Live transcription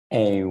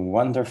A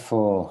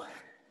wonderful,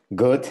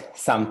 good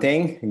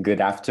something,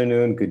 good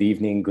afternoon, good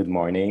evening, good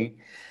morning.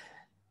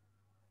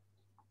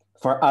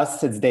 For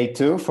us, it's day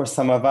 2 for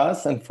some of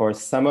us, and for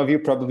some of you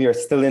probably are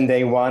still in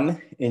day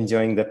 1,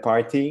 enjoying the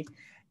party.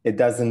 It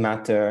doesn't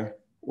matter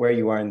where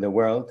you are in the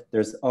world,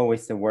 there's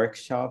always a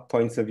workshop,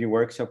 Points of View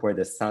workshop where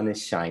the sun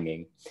is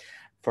shining.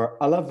 For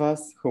all of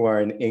us who are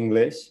in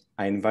English,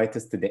 I invite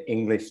us to the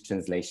English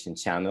translation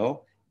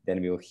channel. Then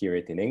we will hear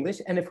it in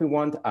English. And if we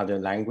want other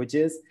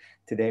languages,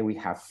 today we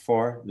have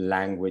 4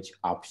 language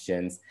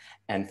options.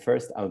 And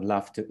first, I would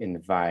love to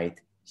invite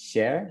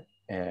Cher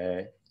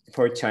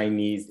for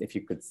Chinese, if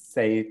you could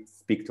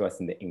speak to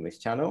us in the English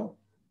channel.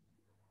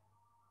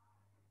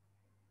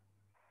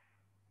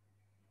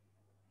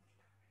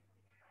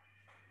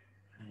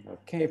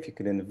 Okay, if you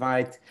could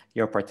invite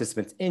your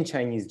participants in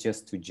Chinese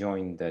just to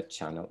join the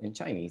channel in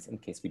Chinese in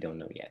case we don't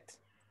know yet.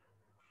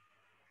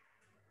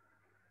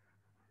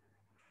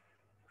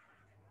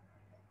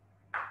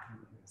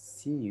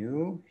 See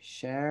you.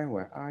 Cher,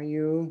 where are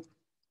you?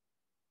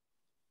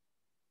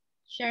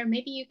 Cher,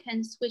 maybe you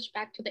can switch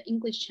back to the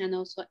English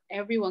channel so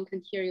everyone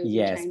can hear you.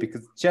 Yes,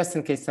 because just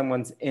in case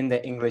someone's in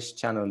the English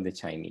channel in the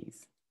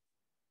Chinese.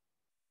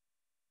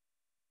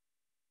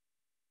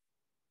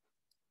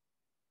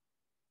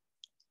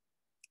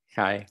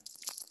 Hi.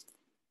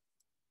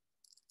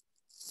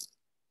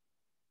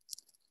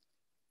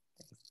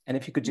 And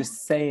if you could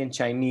just say in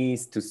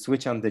Chinese to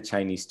switch on the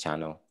Chinese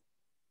channel.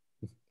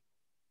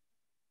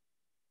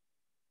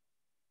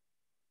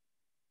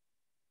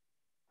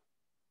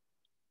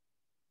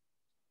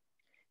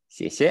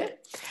 谢谢.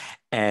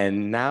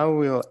 And now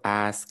we'll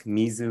ask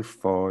Mizu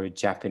for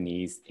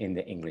Japanese in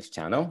the English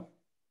channel.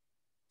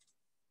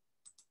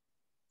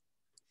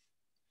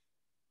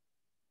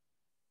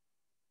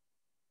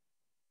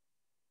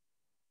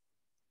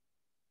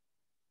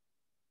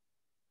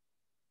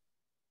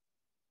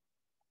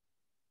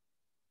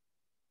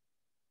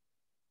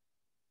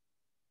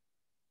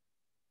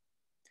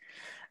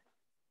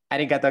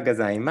 Arigatou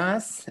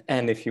gozaimasu.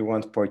 And if you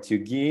want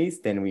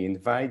Portuguese, then we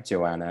invite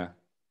Joanna.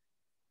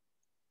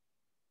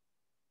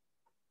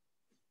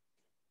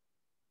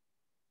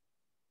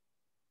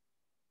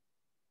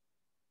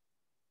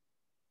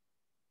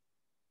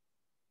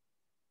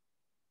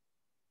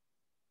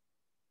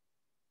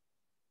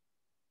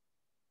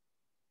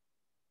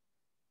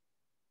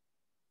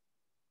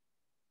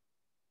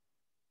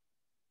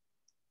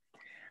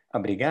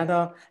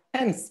 Obrigado.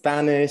 And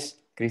Spanish,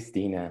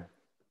 Cristina.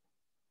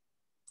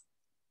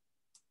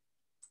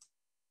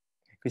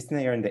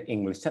 Cristina, you're in the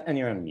English chat and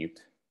you're on mute.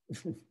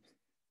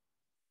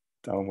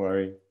 Don't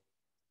worry.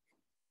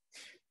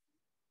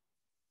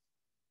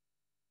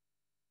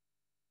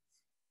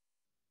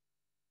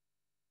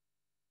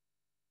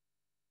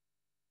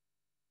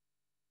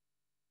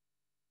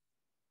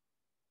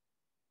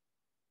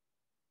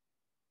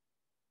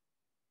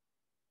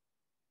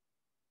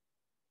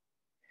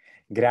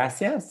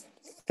 Gracias.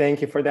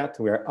 Thank you for that.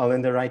 We're all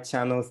in the right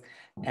channels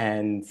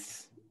and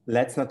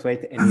let's not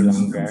wait any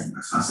longer.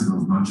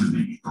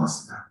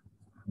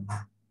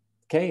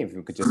 Okay, if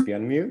you could just be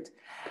on mute.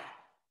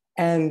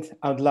 And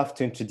I'd love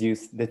to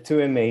introduce the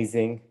 2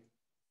 amazing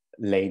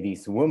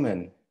ladies,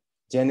 women,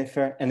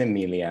 Jennifer and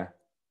Amelia.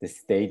 The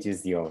stage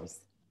is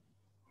yours.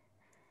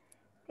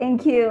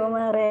 Thank you,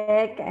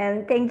 Marek,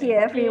 and thank you,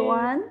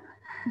 everyone.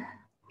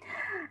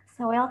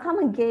 So welcome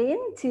again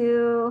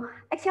to,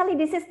 actually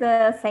this is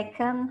the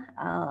second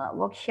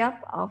workshop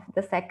of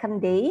the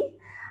second day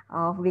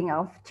of Wing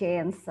of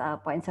Change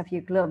Points of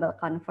View Global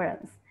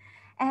Conference.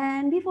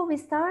 And before we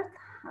start,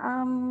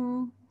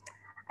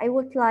 I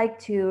would like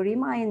to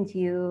remind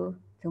you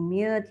to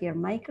mute your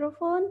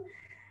microphone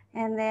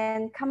and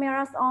then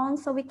cameras on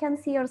so we can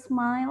see your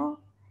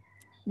smile.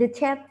 The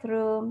chat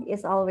room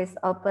is always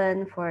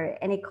open for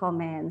any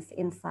comments,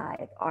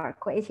 insight, or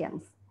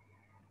questions.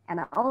 And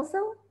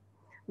also,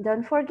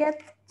 don't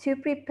forget to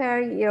prepare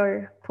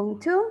your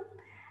punctum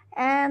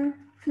and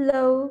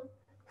flow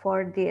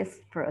for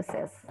this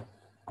process.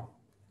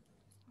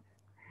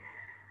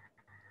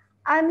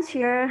 I'm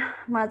sure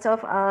much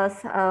of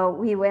us,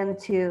 we went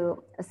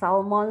to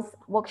Salmon's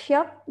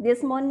workshop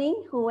this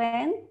morning. Who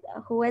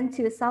went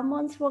to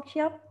Salmon's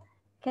workshop?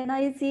 Can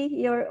I see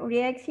your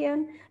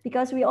reaction?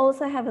 Because we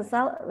also have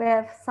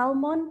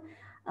Salmon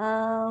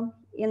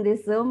in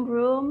the Zoom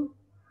room.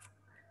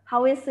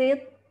 How is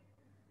it?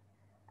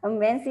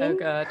 Amazing? So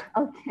good.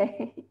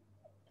 Okay,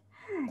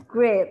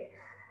 great.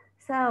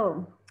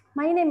 So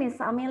my name is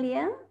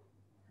Amelia.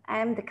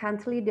 I'm the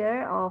country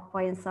leader of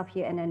Points of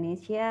View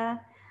Indonesia,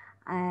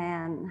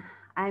 and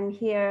I'm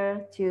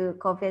here to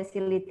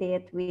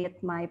co-facilitate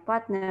with my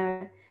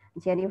partner,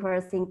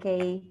 Jennifer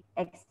Shinkai,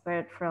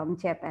 expert from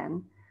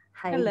Japan.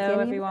 Hi, Hello,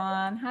 Jennifer.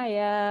 everyone.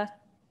 Hiya.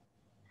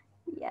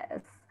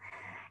 Yes.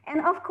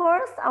 And of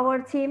course, our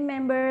team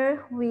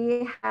member,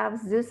 we have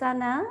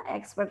Susanna,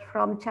 expert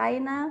from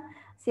China.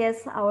 She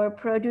is our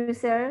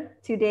producer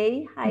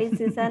today. Hi,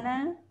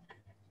 Susanna.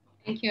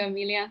 Thank you,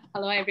 Amelia.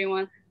 Hello,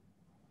 everyone.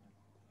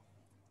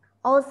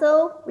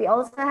 Also, we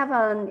also have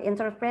an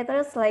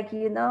interpreters like,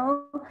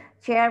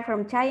 Chair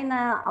from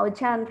China,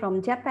 Ao-chan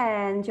from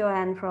Japan,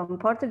 Joanne from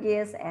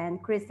Portuguese,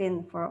 and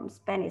Christine from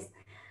Spanish.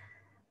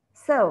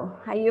 So,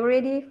 are you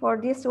ready for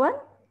this one?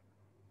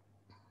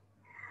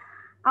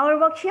 Our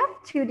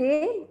workshop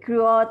today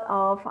grew out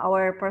of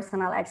our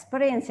personal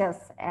experiences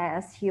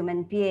as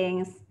human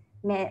beings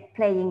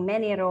playing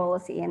many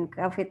roles in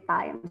COVID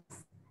times.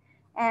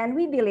 And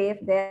we believe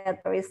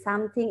that there is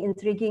something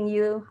intriguing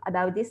you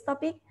about this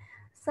topic.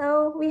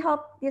 So we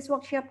hope this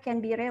workshop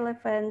can be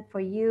relevant for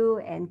you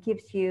and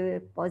gives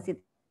you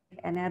positive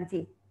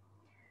energy.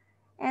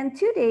 And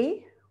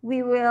today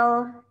we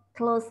will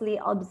closely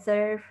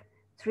observe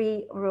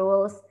 3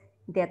 rules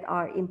that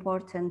are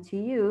important to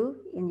you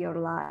in your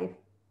life.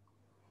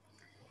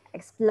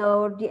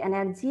 Explore the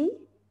energy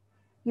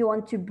you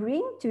want to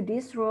bring to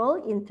this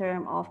role in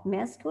terms of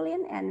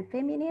masculine and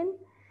feminine,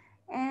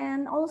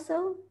 and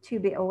also to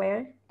be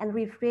aware and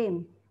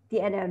reframe the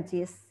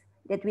energies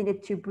that we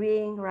need to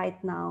bring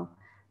right now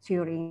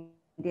during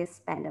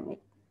this pandemic.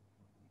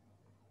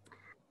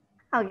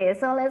 Okay,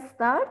 so let's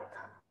start.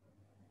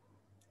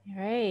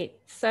 Great.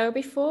 So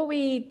before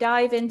we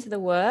dive into the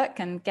work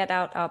and get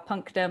out our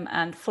punctum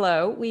and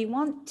flow, we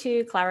want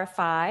to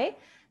clarify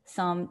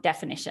some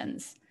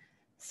definitions.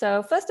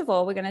 So first of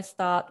all, we're going to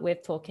start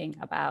with talking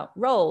about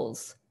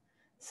roles.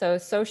 So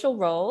social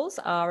roles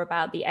are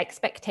about the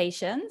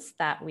expectations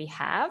that we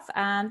have,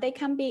 and they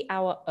can be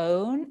our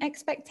own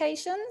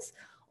expectations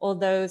or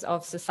those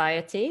of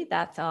society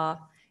that are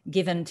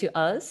given to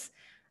us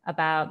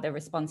about the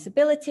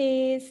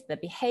responsibilities, the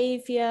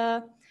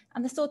behavior,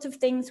 and the sort of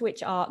things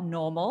which are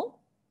normal.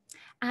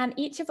 And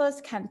each of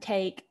us can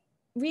take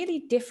really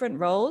different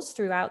roles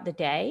throughout the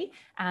day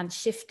and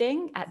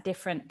shifting at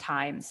different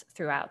times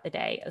throughout the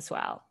day as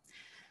well.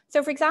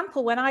 So for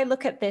example, when I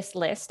look at this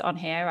list on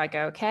here, I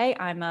go, okay,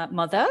 I'm a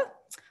mother,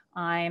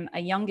 I'm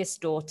a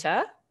youngest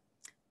daughter,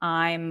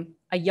 I'm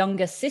a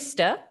younger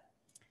sister,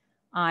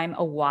 I'm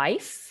a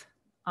wife,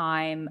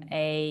 I'm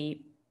a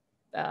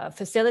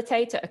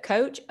facilitator, a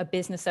coach, a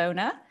business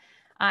owner.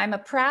 I'm a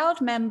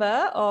proud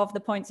member of the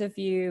Points of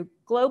View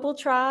Global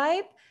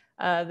Tribe,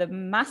 the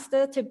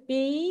Master to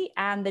Be,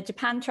 and the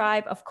Japan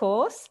Tribe, of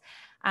course.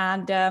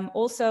 And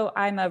also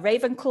I'm a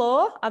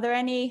Ravenclaw. Are there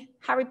any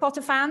Harry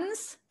Potter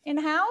fans in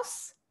the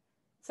house?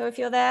 So if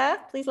you're there,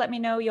 please let me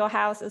know your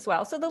house as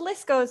well. So the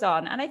list goes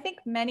on. And I think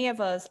many of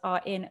us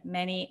are in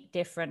many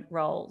different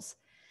roles.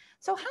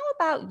 So how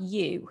about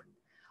you?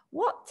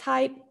 What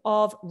type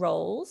of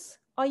roles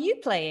are you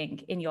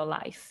playing in your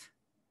life?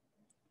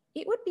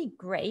 It would be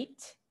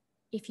great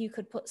if you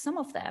could put some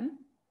of them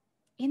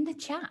in the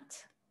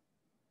chat.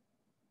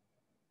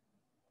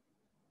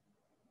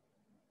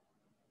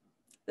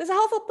 There's a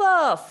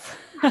Hufflepuff.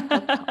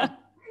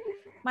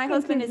 My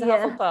husband is a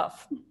Hufflepuff.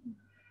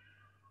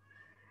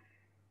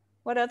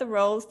 What other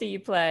roles do you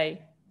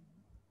play?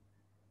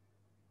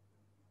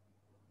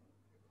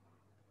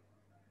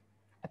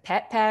 A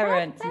pet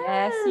parent.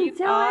 Yes,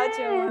 you are,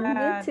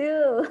 Joanne. Me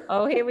too.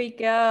 Oh, here we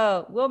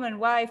go. Woman,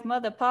 wife,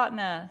 mother,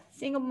 partner,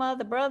 single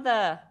mother,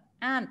 brother,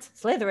 aunt,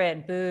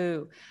 Slytherin,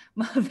 boo,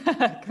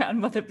 mother,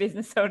 grandmother,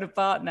 business owner,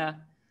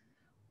 partner.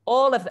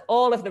 All of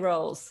the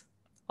roles.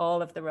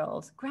 All of the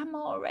roles. Grandma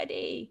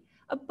already.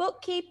 A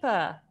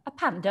bookkeeper. A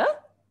panda.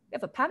 You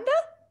have a panda?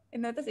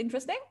 That's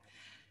interesting.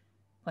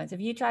 Points of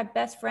View Tribe,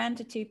 best friend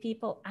to 2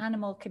 people,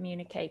 animal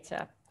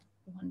communicator.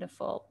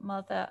 Wonderful.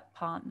 Mother,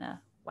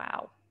 partner.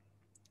 Wow.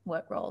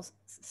 Work roles.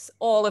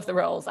 All of the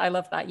roles. I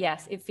love that.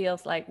 Yes, it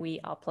feels like we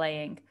are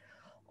playing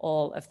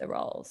all of the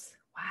roles.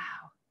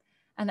 Wow.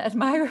 An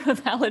admirer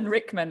of Alan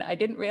Rickman. I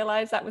didn't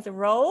realize that was a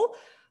role,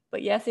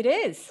 but yes, it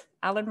is.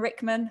 Alan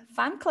Rickman,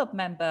 fan club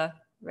member.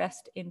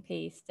 Rest in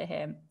peace to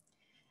him.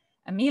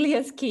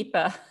 Amelia's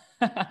keeper.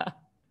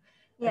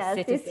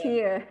 Yes, it's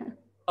here.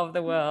 Of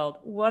the world.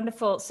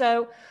 Wonderful.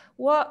 So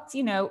what,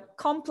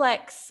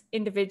 complex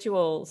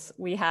individuals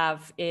we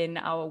have in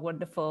our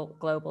wonderful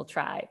global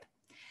tribe.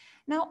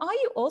 Now, are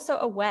you also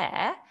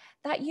aware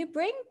that you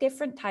bring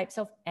different types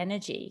of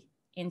energy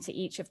into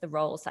each of the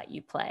roles that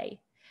you play?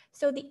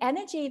 So the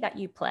energy that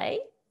you play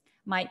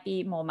might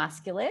be more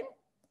masculine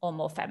or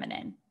more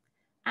feminine.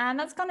 And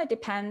that's going to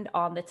depend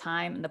on the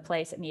time and the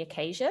place and the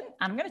occasion.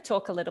 I'm going to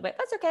talk a little bit.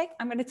 That's okay.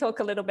 I'm going to talk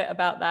a little bit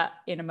about that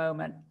in a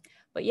moment.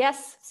 But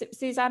yes,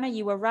 Susanna,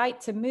 you were right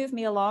to move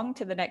me along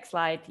to the next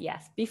slide.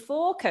 Yes,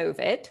 before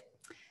COVID,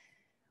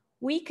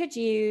 we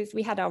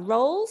had our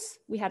roles,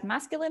 we had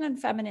masculine and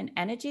feminine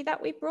energy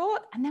that we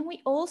brought. And then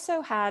we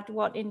also had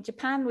what in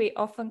Japan we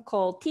often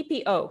call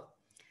TPO,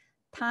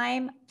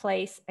 time,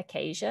 place,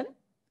 occasion,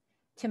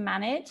 to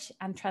manage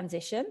and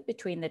transition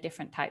between the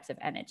different types of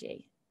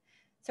energy.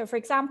 So for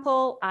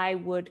example, I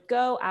would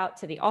go out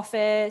to the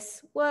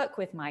office, work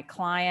with my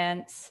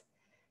clients,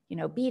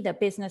 be the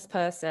business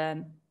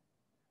person.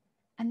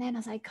 And then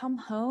as I come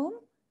home,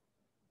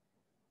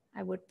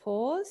 I would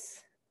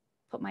pause,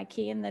 put my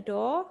key in the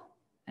door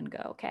and go,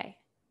 okay,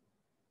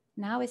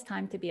 now it's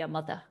time to be a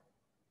mother.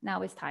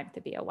 Now it's time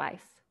to be a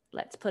wife.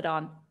 Let's put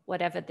on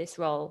whatever this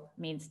role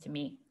means to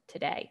me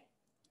today.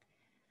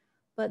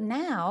 But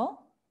now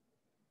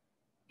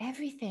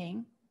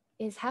everything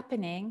is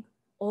happening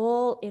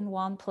all in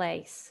one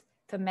place.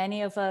 For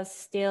many of us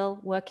still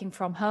working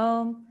from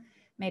home,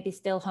 maybe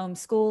still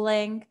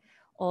homeschooling,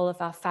 all of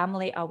our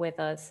family are with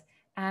us,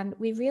 and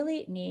we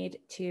really need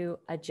to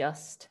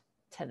adjust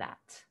to that.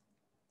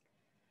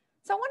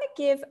 So I want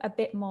to give a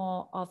bit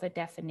more of a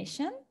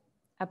definition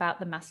about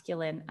the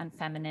masculine and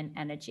feminine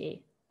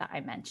energy that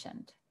I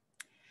mentioned.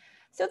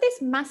 So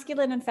this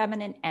masculine and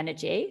feminine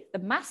energy, the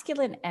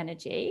masculine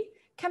energy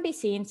can be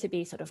seen to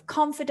be sort of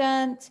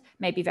confident,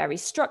 maybe very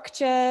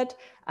structured,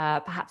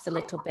 perhaps a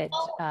little bit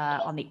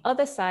on the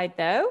other side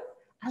though,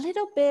 a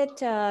little bit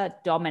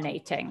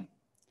dominating.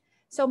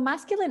 So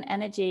masculine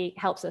energy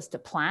helps us to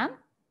plan,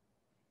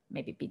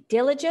 maybe be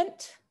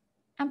diligent,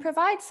 and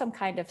provide some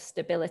kind of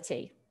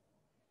stability.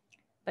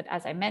 But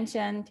as I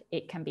mentioned,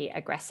 it can be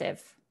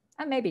aggressive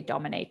and maybe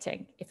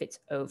dominating if it's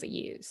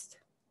overused.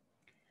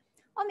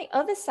 On the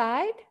other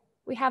side,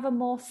 we have a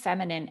more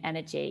feminine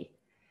energy,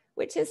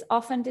 which is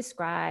often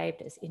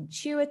described as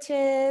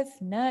intuitive,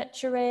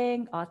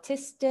 nurturing,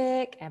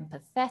 artistic,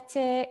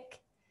 empathetic.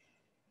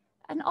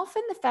 And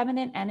often the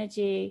feminine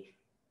energy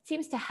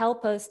seems to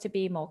help us to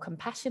be more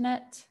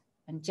compassionate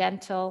and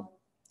gentle,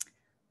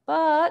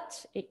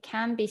 but it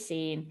can be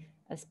seen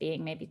as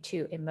being maybe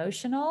too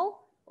emotional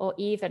or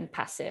even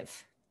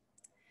passive.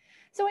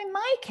 So in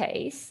my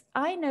case,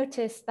 I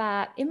noticed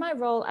that in my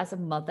role as a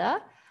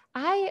mother,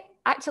 I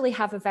actually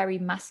have a very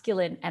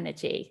masculine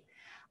energy.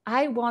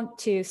 I want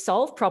to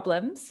solve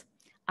problems.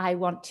 I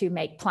want to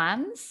make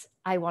plans.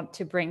 I want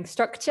to bring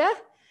structure.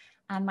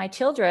 And my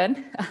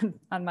children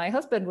and my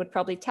husband would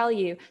probably tell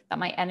you that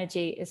my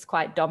energy is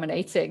quite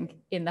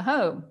dominating in the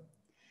home.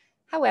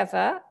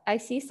 However, I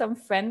see some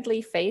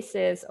friendly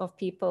faces of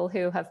people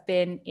who have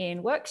been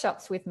in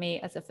workshops with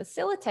me as a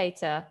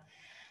facilitator.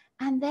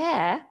 And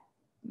there,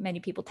 many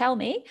people tell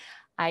me,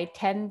 I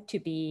tend to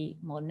be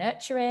more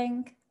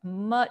nurturing,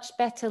 much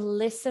better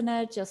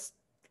listener, just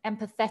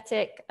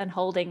empathetic and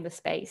holding the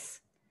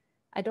space.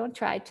 I don't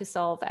try to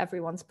solve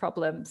everyone's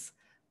problems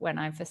when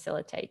I'm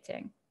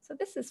facilitating. So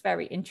this is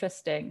very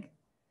interesting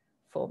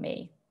for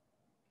me.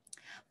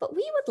 But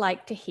we would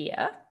like to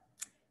hear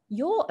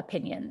your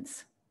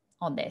opinions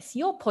on this,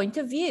 your point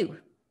of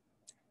view.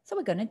 So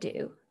we're going to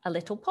do a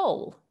little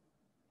poll.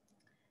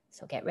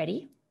 So get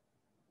ready.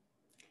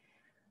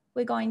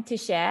 We're going to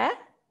share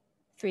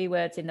 3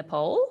 words in the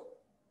poll.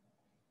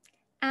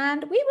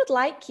 And we would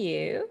like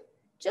you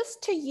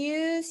just to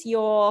use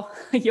your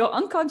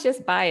unconscious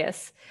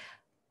bias.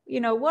 You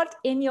know, what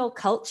in your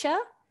culture,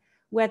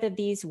 whether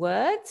these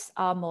words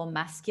are more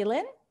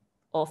masculine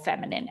or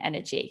feminine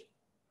energy,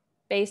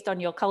 based on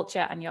your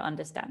culture and your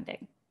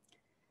understanding.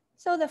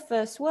 So the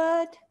first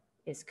word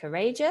is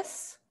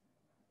courageous.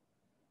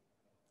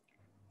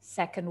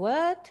 Second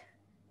word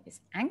is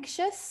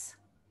anxious.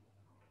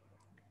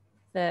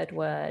 Third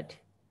word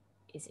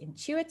is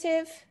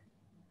intuitive.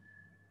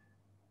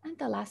 And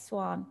the last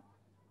one,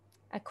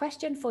 a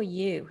question for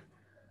you.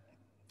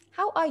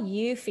 How are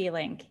you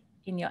feeling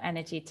in your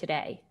energy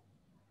today?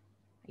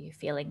 Are you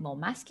feeling more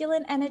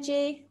masculine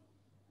energy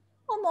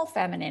or more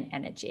feminine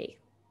energy?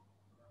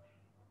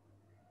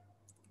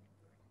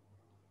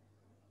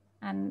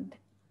 And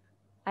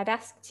I'd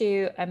ask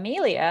to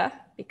Amelia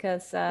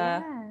because,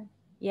 I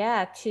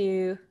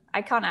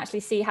can't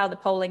actually see how the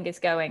polling is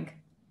going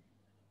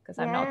because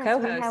I'm not a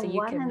co-host. We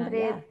have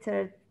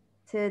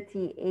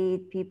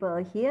 138 people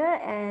here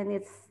and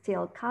it's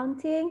still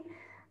counting.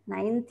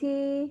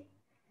 90.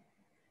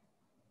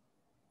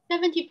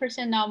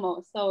 70%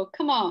 almost. So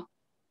come on,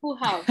 full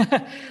house.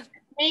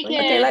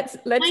 Okay, let's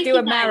do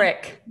a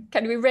Marek.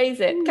 Can we raise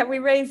it? Can we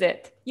raise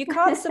it? You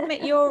can't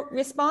submit your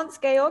response,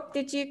 Georg.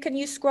 Can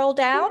you scroll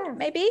down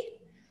maybe?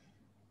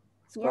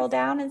 Scroll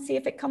down and see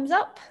if it comes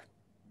up.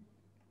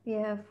 We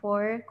have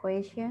 4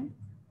 questions.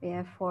 We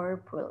have 4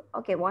 pool.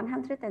 Okay,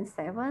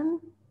 107.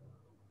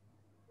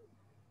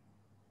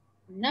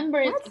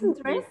 Number is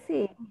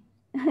interesting.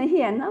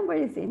 Yeah, number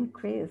is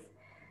increased.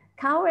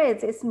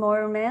 Courage is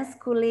more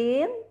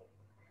masculine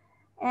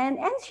and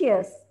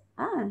anxious.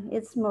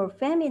 It's more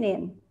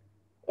feminine.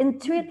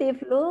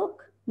 Intuitive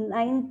look,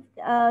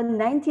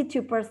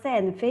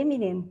 92%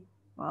 feminine.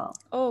 Wow.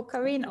 Oh,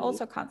 Karine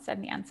also can't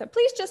send the answer.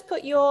 Please just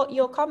put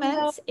your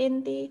comments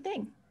in the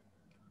thing.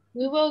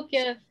 We will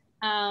give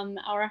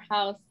our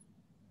house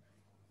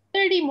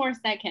 30 more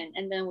seconds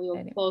and then we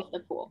will close the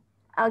poll.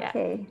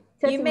 Okay.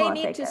 Yeah. You may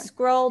need to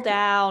scroll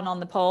down on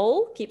the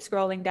poll. Keep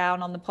scrolling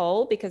down on the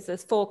poll because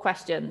there's 4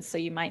 questions. So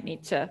you might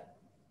need to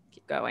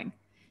keep going.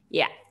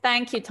 Yeah.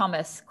 Thank you,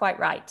 Thomas. Quite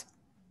right.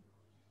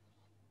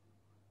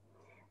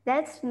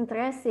 That's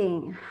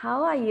interesting.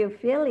 How are you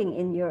feeling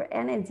in your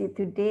energy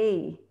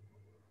today?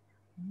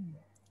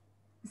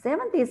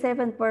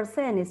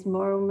 77% is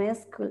more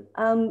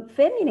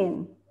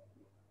feminine.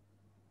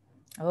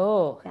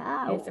 Oh,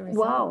 here's the results.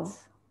 Wow.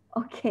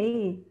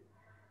 Okay.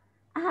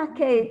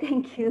 Okay,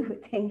 thank you.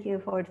 Thank you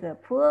for the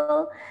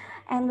poll.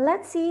 And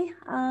let's see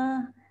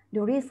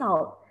the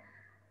result.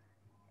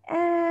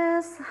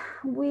 As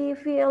we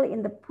fill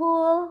in the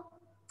poll,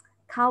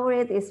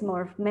 Coward is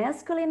more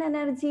masculine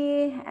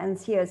energy,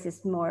 anxious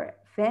is more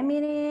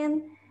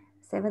feminine,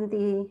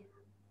 74%,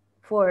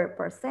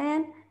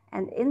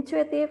 and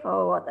intuitive,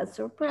 oh, what a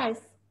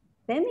surprise,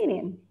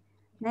 feminine,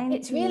 93%.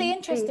 It's really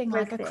interesting,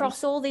 like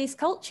across all these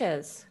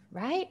cultures,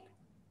 right?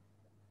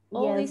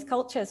 All these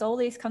cultures, all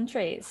these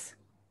countries.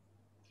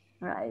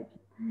 Right.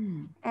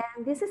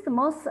 And this is the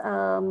most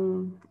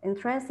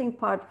interesting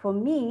part for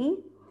me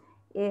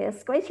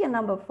is question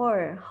number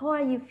 4. How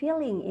are you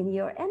feeling in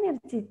your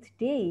energy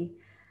today?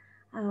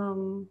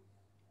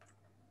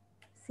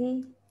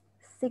 See,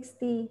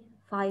 65%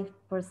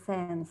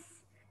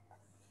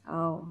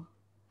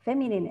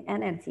 feminine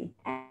energy.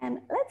 And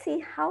let's see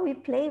how we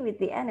play with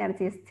the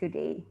energies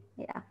today.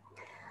 Yeah.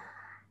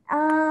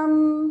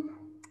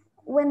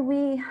 When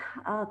we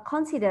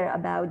consider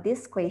about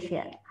this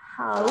question,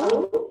 how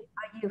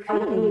are you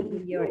feeling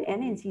in your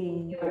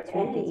energy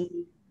today?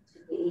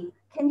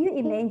 Can you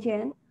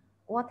imagine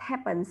what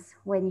happens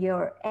when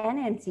your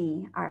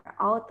energy are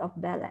out of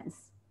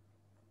balance?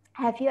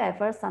 Have you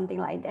ever something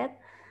like that?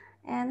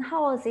 And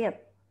how was it?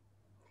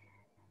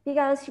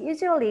 Because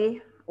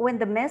usually when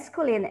the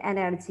masculine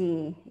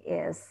energy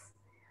is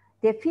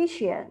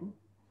deficient,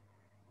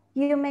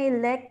 you may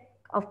lack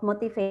of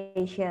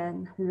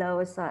motivation,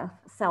 loss of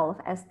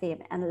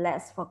self-esteem, and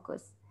less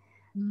focus.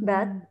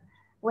 But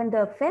when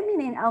the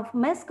feminine of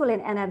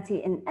masculine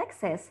energy in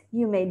excess,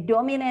 you may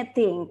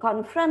dominating,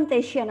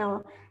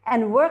 confrontational,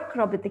 and work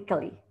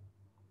robotically.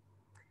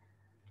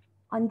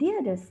 On the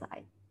other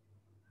side,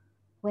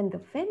 when the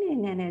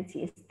feminine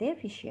energy is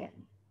deficient,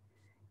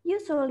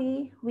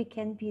 usually we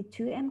can be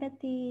too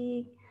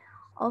empathic,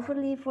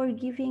 overly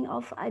forgiving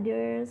of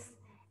others,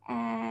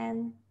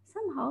 and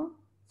somehow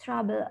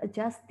trouble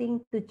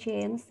adjusting to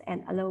change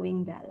and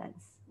allowing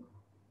balance.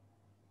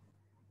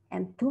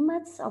 And too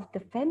much of the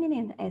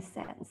feminine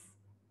essence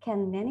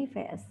can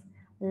manifest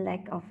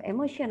lack of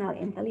emotional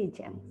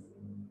intelligence.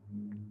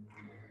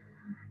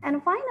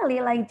 And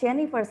finally, like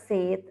Jennifer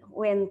said,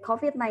 when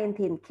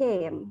COVID-19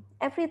 came,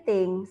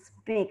 everything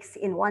mixed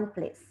in one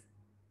place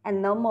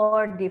and no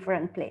more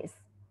different place.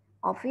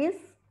 Office,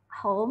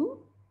 home,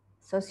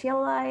 social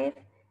life,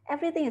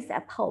 everything is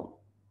at home.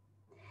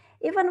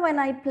 Even when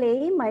I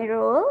play my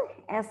role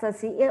as a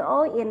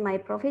CEO in my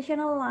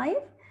professional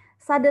life,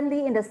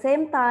 suddenly in the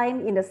same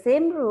time, in the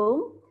same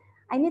room,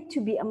 I need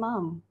to be a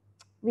mom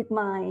with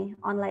my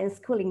online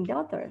schooling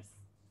daughters.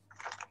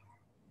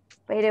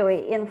 By the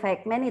way, in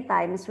fact, many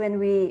times when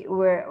we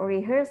were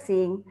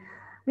rehearsing,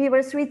 we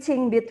were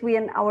switching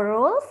between our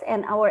roles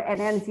and our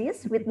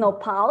energies with no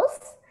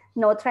pause,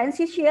 no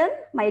transition.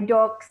 My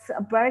dog's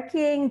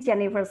barking,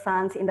 Jennifer's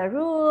son's in the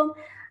room,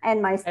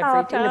 and my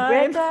staff in the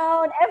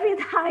background every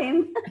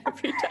time.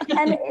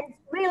 And it's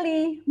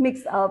really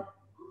mixed up.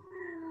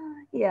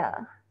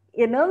 Yeah,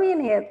 in a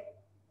minute,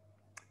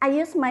 I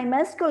used my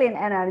masculine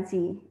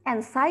energy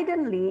and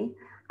suddenly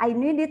I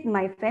needed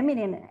my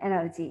feminine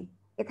energy.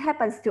 It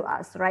happens to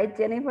us, right,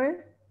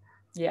 Jennifer?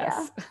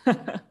 Yes.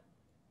 Yeah.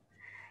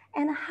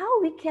 And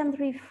how we can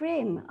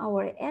reframe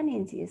our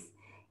energies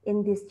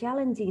in this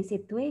challenging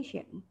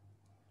situation.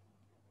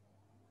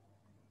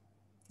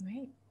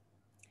 Right.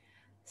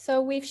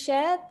 So we've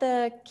shared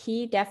the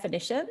key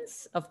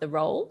definitions of the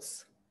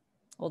roles,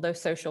 all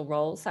those social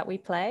roles that we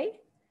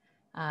play,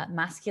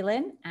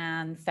 masculine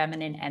and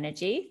feminine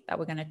energy that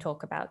we're going to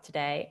talk about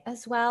today,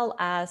 as well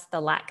as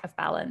the lack of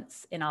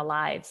balance in our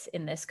lives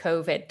in this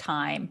COVID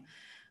time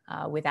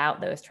without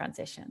those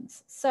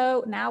transitions.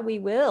 So now we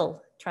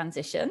will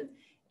transition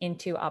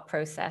into our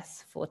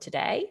process for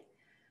today.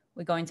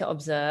 We're going to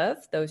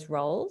observe those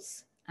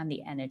roles and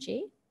the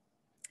energy,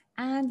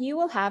 and you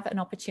will have an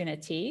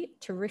opportunity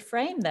to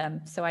reframe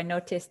them. So I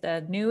noticed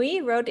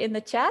Nui wrote in the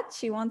chat,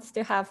 she wants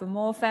to have a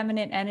more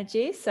feminine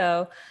energy.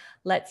 So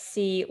let's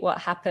see what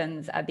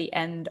happens at the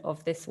end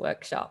of this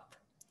workshop.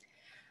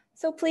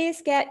 So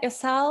please get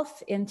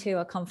yourself into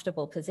a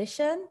comfortable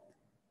position.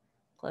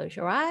 Close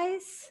your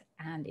eyes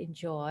and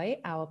enjoy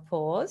our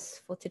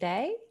pause for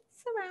today.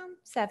 It's around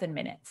 7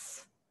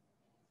 minutes.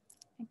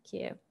 Thank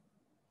you.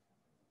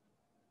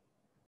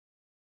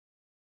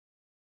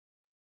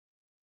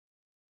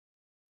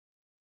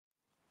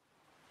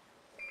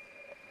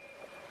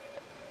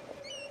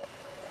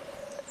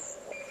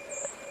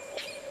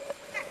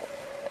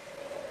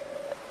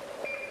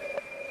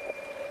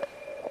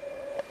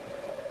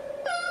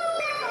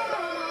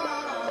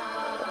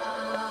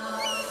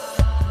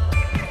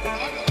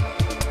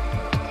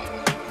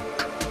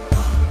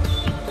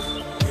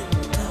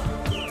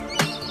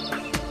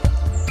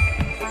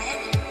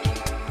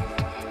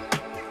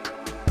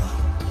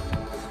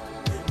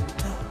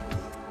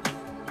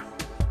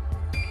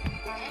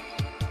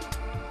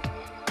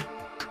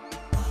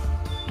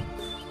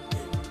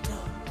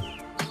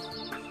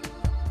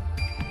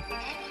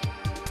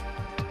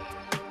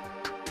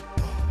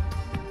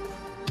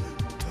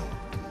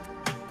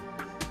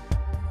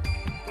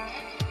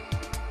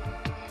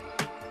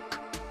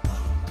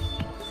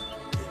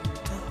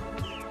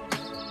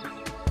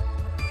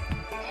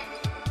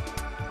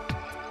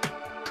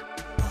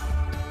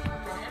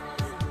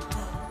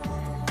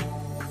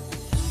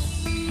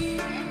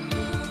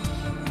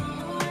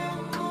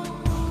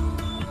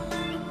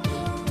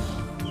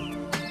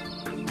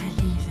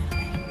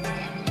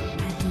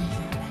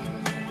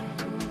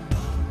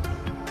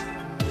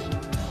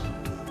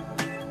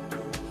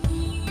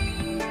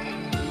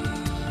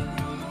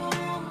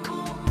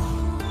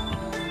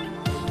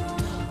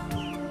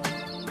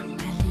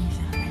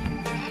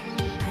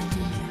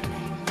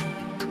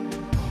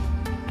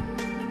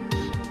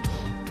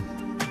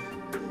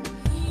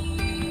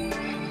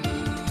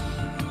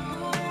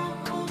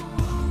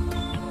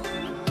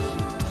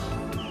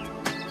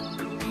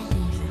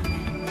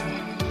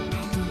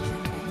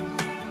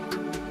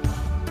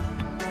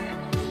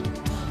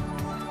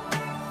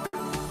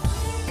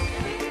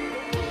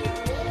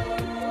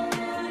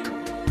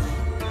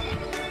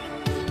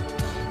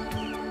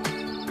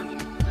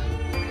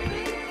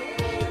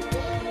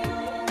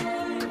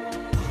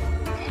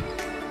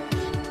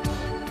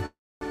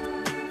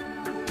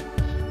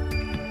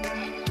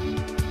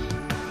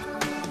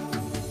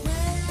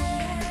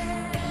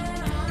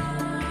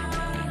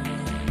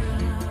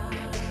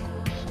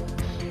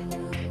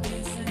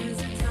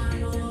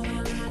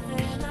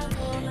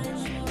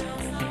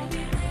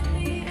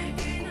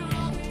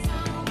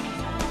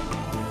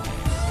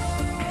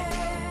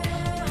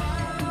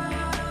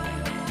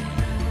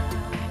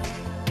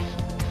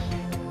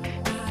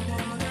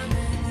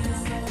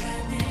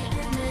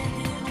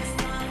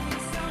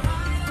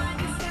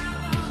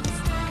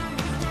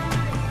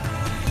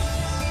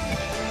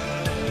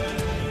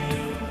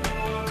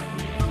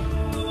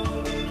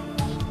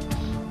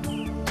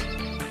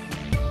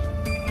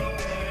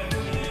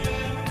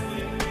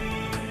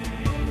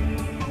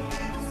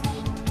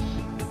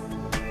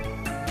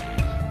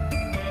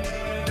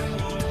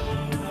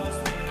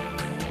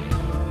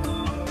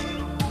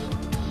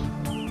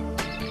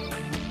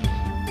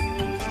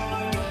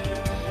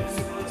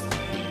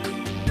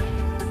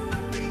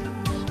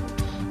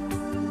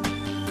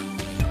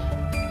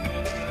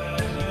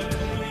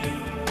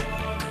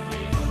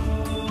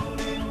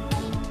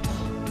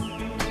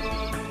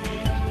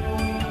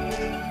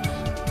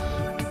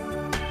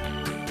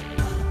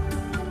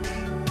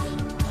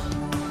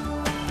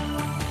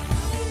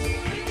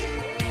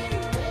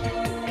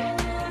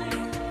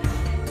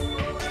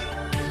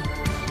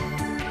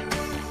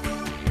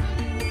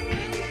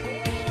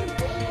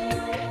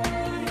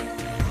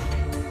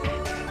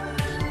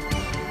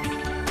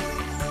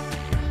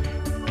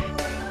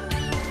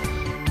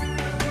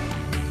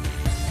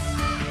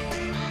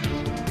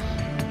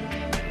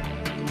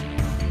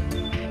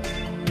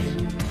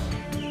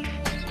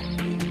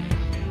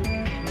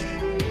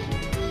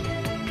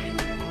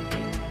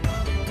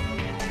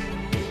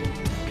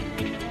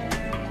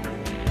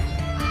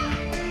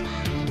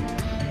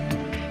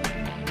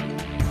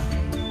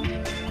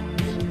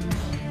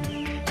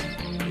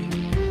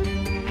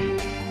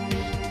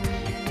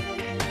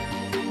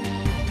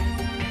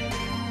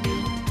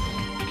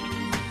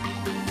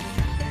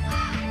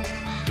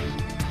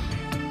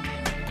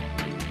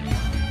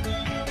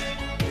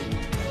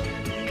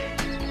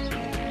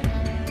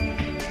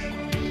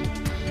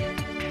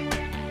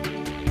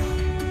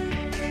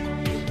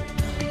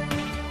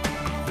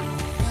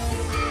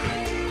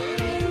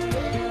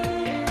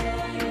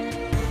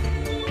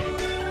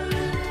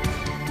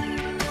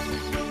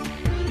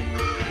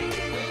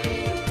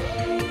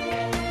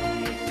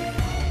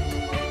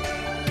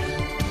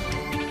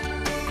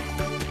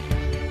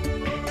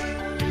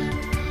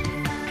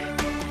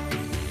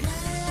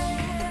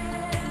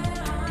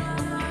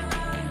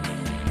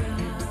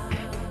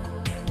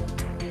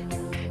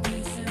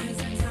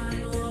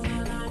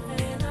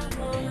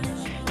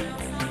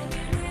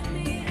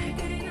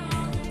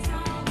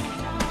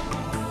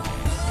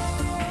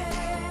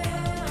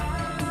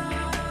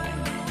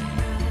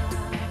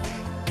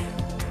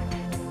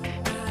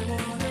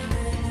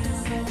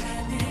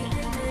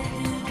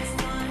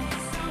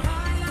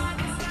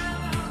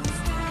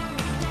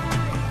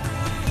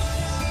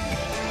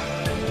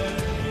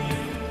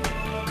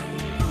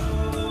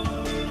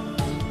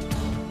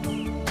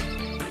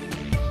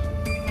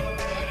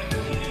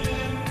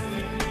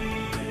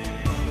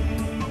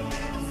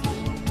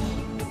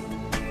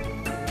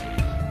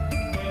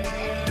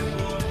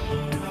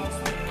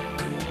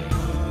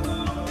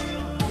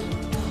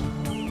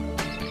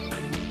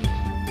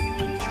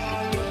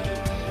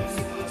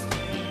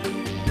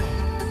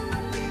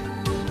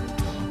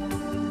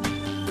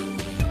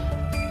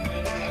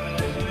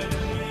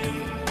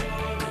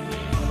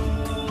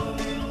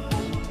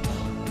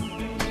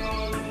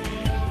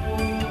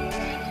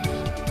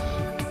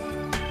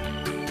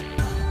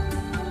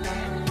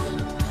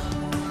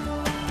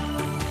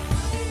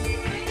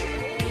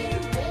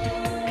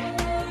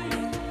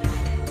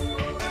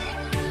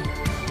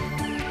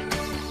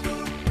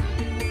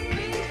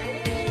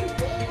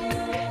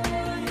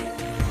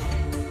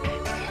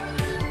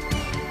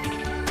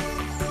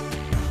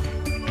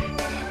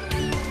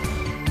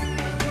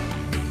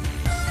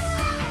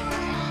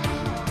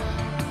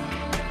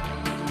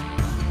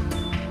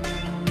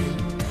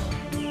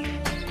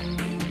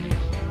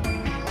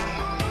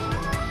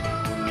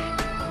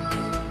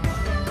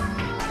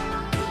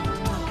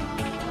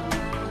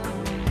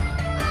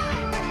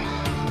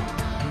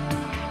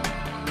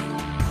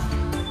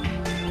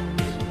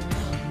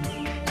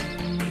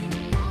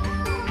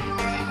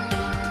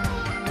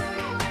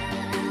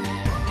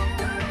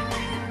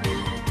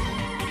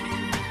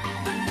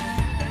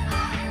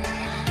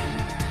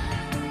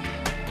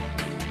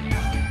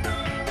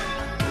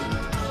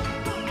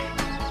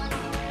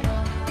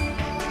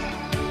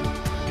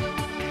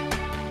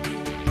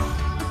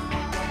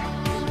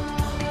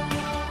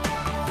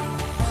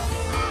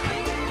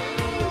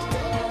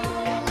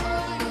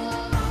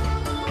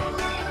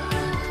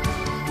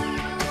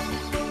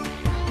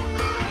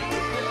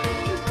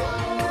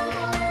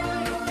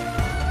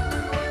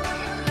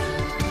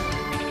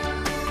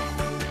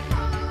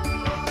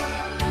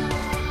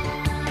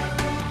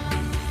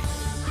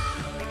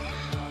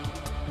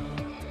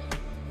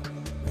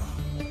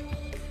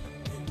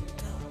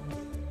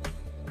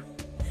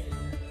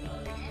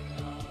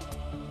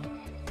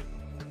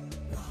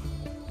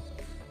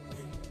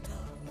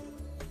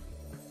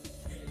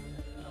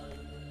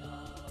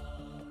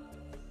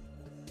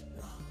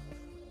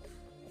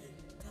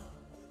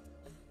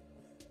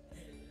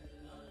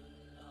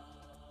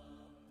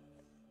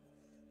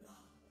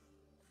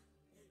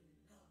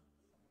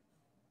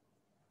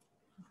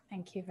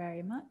 Thank you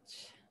very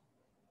much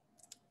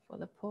for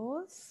the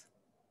pause.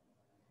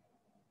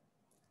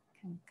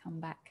 Can come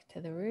back to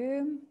the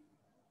room.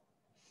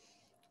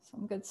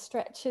 Some good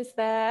stretches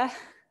there.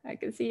 I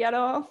can see it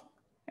all.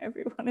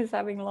 Everyone is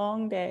having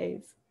long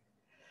days.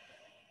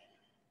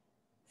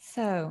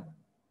 So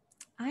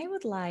I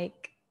would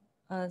like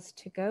us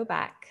to go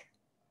back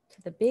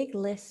to the big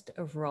list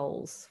of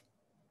roles.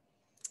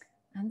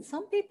 And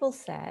some people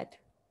said,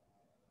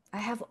 I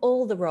have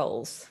all the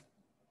roles.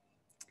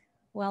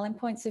 Well, in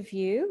points of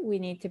view, we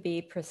need to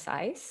be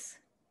precise.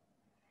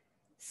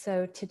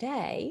 So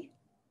today,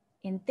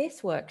 in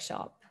this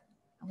workshop,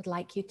 I would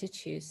like you to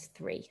choose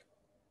 3.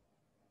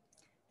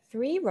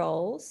 3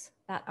 roles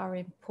that are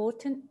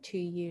important to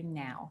you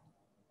now.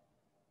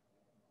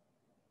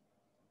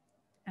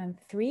 And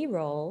 3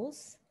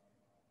 roles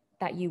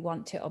that you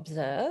want to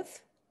observe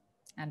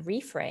and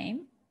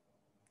reframe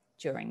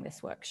during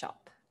this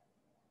workshop.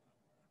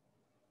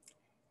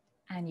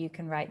 And you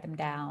can write them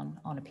down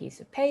on a piece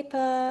of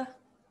paper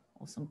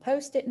or some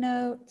post-it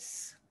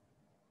notes.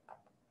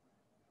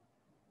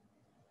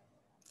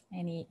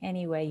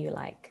 Any way you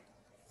like.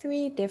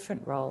 3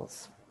 different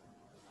roles.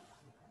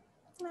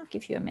 I'll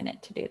give you a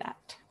minute to do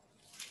that.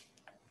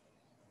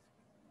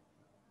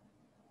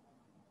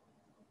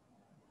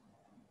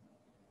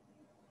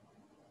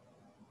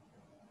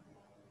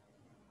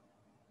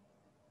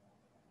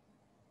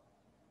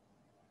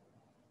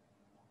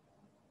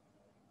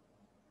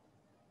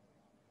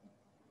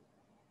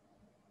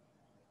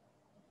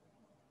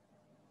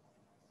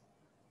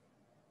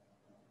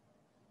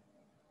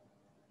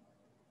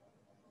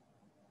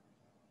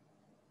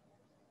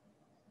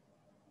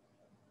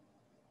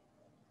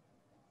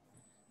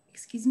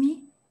 Excuse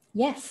me?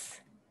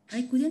 Yes.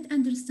 I couldn't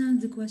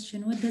understand the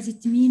question. What does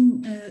it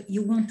mean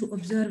you want to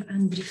observe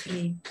and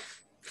reframe?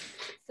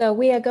 So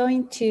we are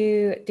going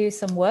to do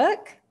some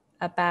work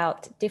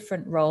about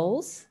different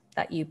roles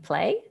that you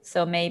play.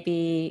 So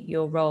maybe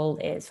your role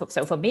is,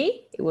 so for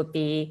me, it would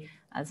be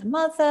as a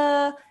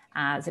mother,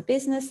 as a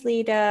business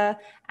leader,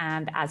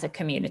 and as a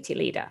community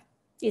leader.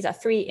 These are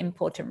 3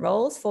 important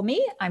roles for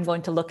me I'm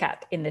going to look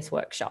at in this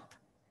workshop.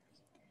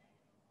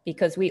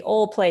 Because we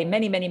all play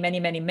many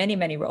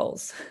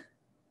roles.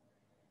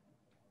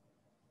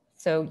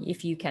 So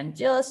if you can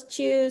just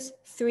choose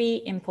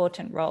 3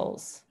 important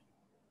roles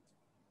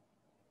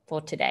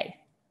for today.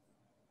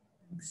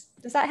 Thanks.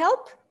 Does that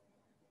help?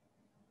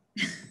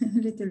 A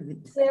little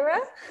bit.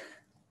 Sarah?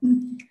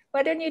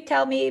 Why don't you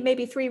tell me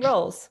maybe 3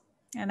 roles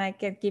and I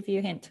can give you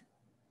a hint.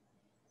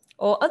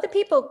 Or other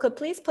people could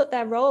please put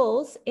their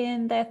roles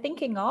in their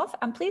thinking of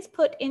and please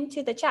put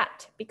into the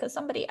chat because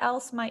somebody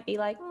else might be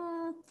like,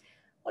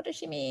 what does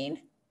she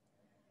mean?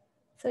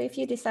 So if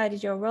you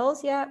decided your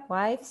roles, yeah,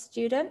 wife,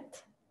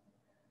 student.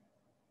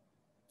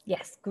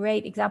 Yes,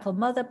 great example.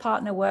 Mother,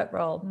 partner, work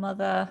role,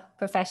 mother,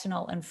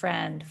 professional and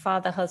friend,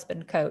 father,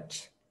 husband,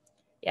 coach.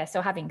 Yeah,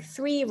 so having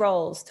 3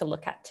 roles to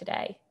look at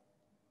today.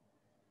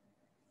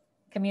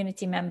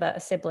 Community member,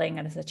 a sibling,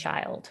 and as a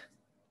child.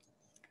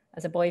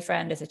 As a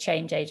boyfriend, as a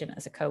change agent,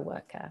 as a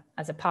co-worker,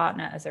 as a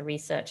partner, as a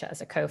researcher,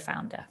 as a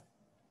co-founder.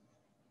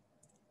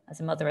 As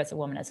a mother, as a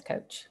woman, as a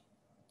coach.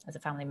 As a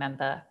family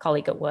member,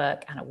 colleague at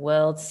work, and a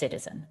world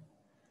citizen.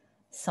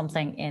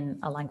 Something in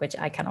a language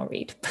I cannot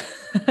read,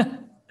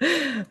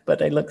 but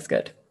it looks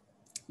good.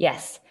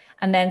 Yes,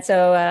 and then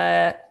so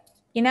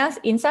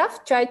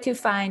Insaf, try to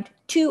find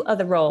 2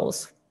 other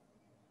roles.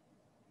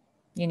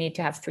 You need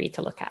to have 3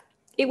 to look at.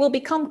 It will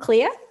become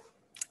clear,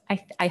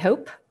 I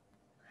hope,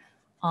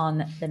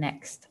 on the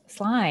next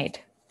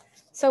slide.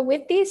 So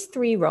with these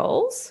 3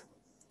 roles,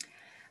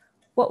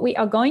 what we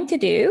are going to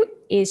do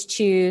is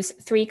choose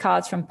 3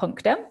 cards from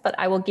Punctum, but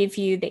I will give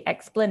you the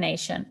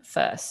explanation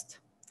first.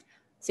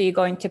 So you're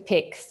going to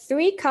pick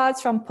 3 cards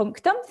from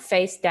Punctum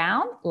face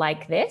down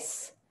like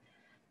this.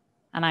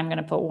 And I'm going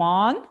to put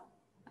 1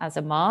 as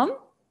a mom,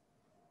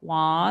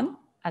 1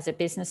 as a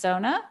business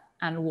owner,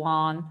 and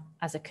 1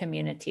 as a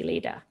community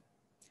leader.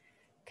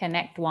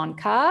 Connect 1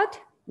 card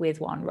with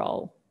 1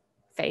 role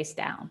face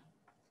down.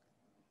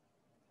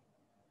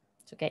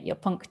 So get your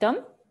Punctum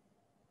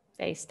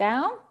face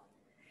down.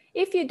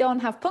 If you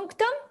don't have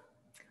Punctum,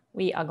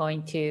 we are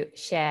going to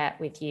share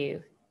with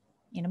you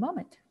in a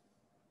moment.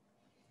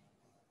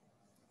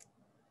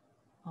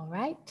 All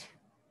right.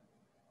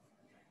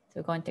 So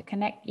we're going to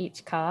connect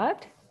each card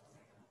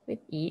with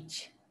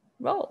each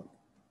role.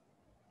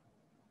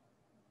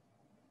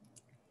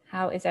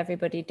 How is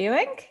everybody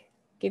doing?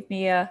 Give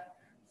me a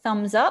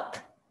thumbs up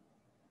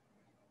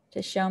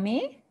to show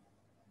me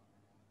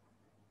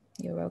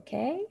you're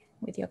okay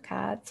with your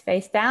cards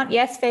face down.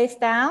 Yes, face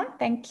down.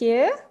 Thank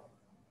you.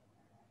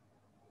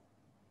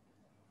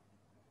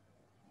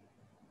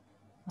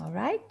 All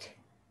right.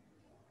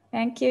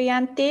 Thank you,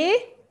 Yanti.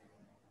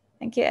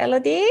 Thank you,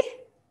 Elodie.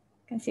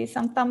 Can see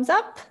some thumbs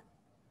up.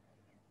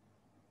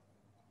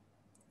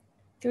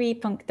 3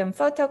 Punctum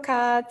photo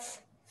cards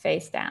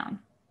face down.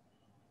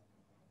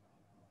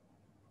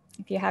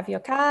 If you have your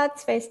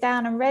cards face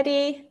down and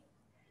ready,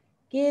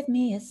 give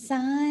me a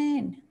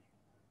sign.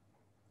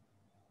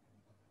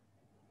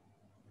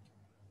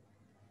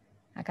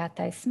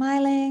 Agatha is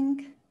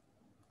smiling.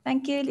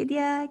 Thank you,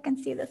 Lydia. I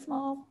can see the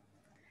small.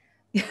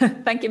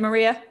 Thank you,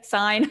 Maria.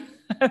 Sign.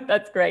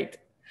 That's great.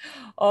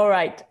 All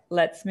right,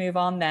 let's move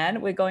on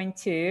then. We're going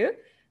to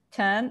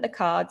turn the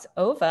cards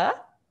over.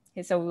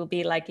 So we'll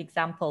be like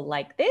example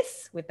like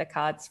this with the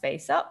cards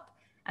face up,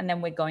 and then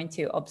we're going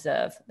to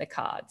observe the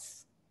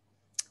cards.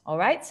 All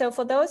right, so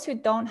for those who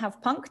don't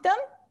have punctum,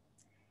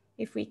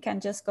 if we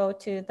can just go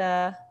to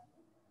the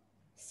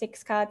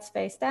 6 cards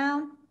face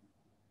down.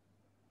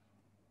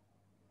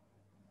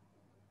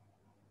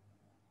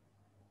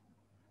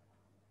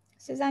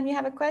 Suzanne, you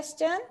have a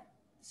question?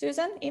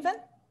 Susan, even?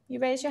 You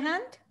raise your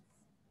hand?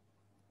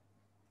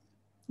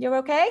 You're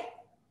okay?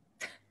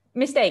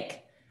 Mistake.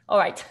 All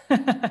right.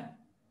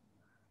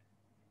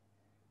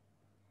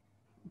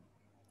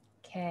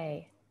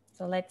 Okay,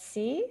 so let's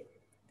see.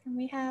 Can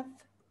we have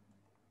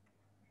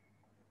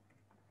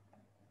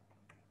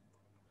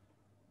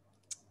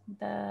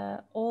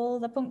all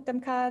the punctum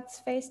cards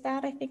face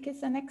down, I think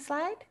is the next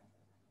slide.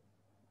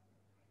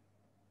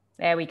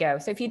 There we go.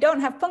 So if you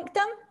don't have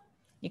punctum,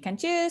 you can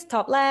choose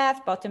top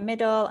left, bottom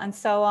middle, and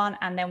so on.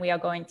 And then we are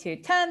going to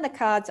turn the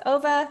cards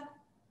over.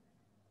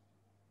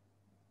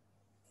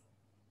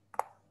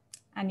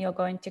 And you're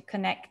going to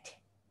connect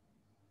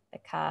the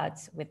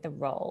cards with the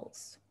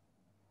rolls.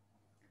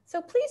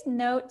 So please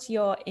note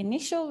your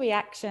initial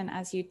reaction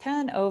as you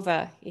turn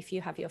over if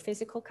you have your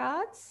physical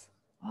cards.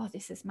 Oh,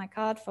 this is my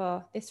card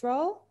for this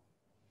roll.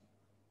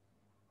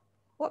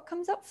 What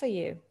comes up for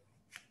you?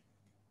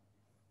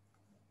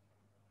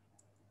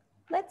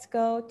 Let's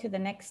go to the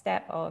next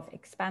step of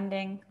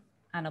expanding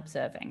and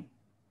observing.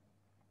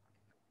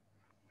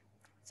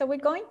 So we're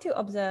going to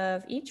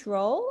observe each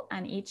roll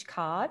and each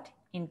card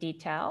in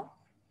detail.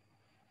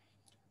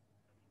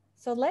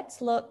 So let's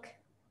look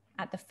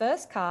at the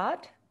first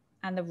card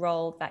and the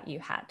role that you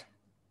had.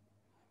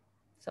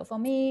 So for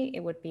me, it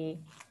would be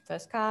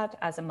first card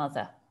as a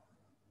mother.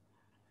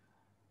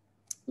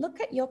 Look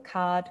at your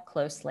card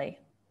closely.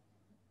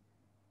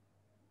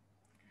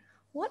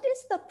 What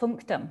is the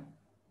punctum?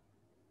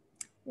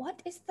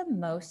 What is the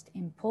most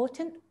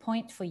important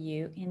point for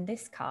you in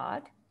this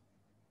card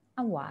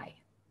and why?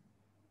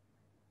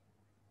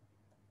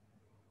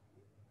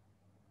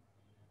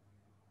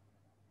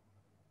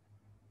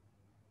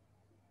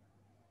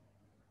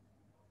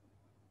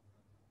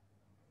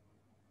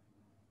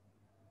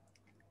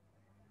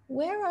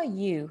 Where are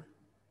you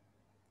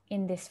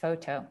in this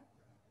photo?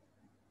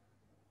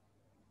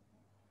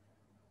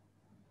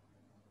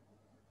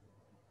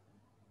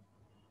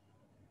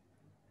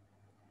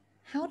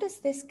 How does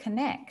this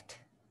connect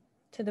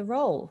to the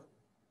role?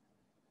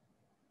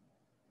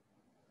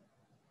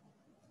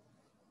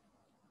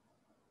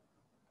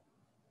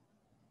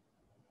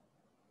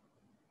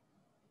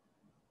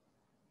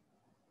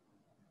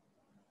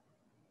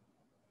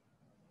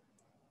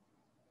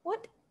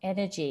 What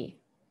energy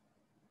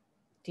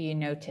do you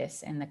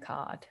notice in the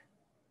card?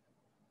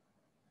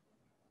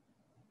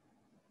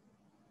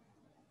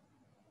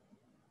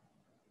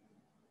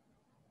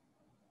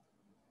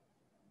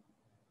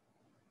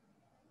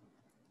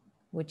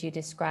 Would you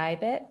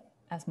describe it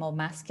as more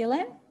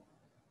masculine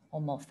or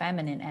more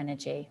feminine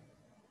energy?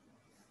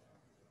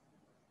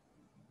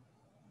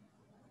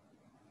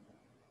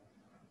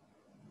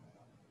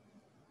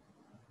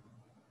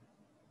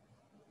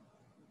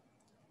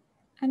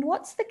 And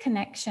what's the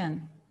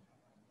connection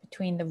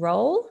between the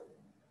role,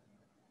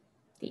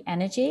 the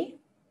energy,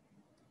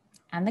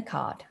 and the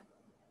card?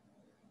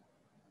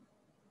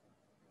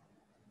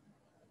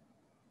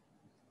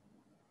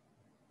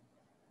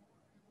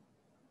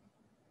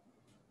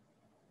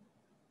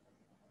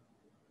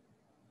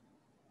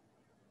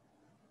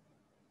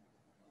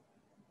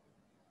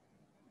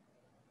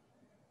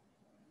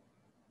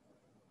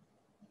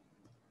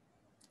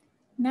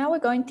 Now we're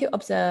going to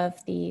observe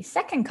the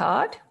second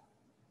card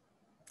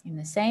in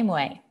the same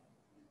way.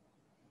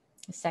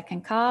 The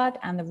second card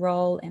and the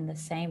role in the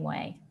same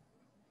way.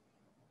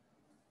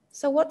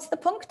 So what's the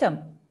punctum?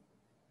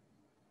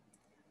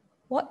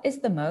 What is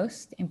the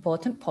most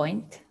important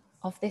point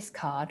of this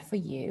card for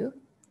you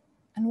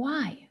and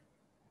why?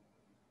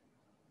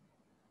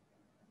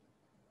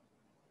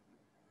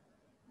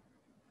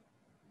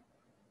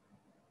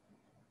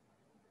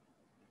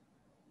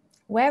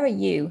 Where are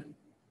you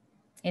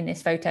in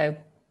this photo?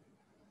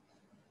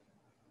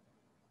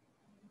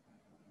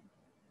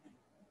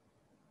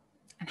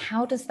 And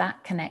how does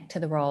that connect to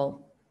the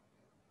role?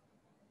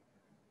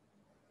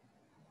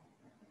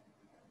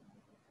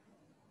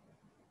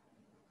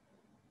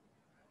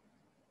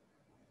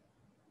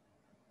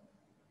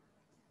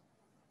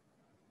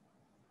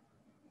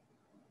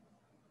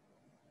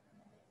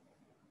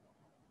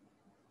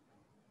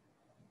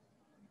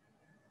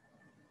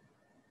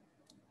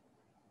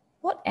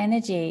 What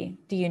energy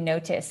do you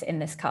notice in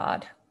this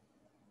card?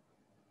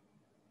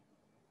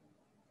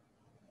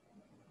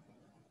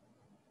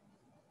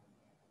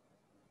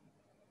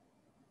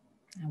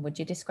 And would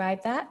you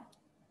describe that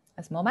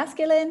as more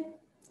masculine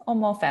or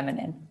more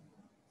feminine?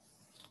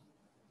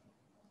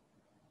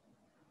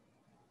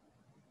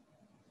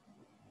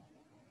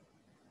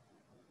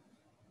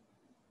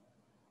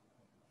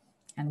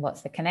 And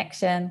what's the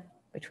connection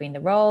between the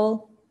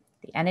role,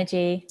 the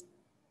energy,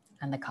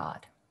 and the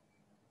card?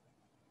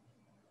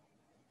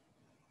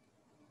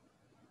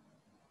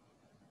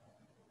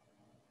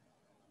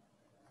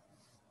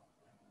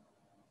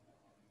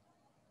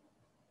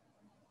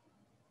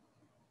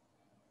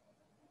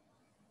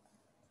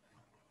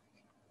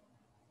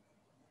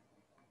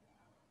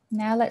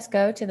 Now let's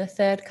go to the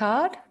third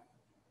card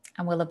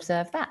and we'll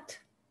observe that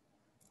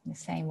in the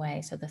same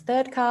way. So the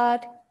third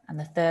card and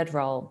the third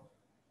role.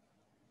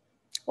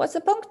 What's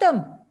the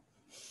punctum?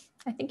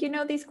 I think you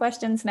know these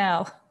questions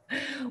now.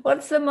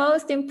 What's the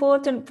most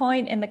important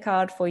point in the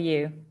card for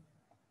you?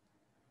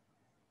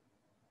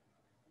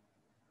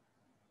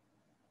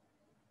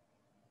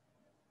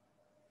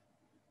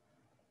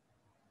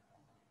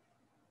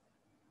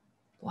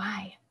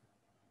 Why?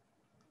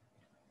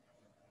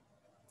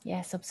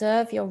 Yes,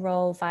 observe your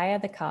role via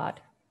the card.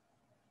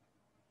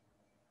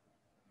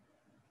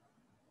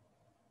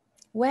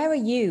 Where are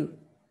you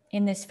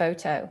in this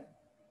photo?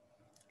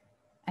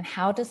 And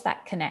how does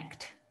that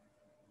connect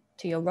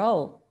to your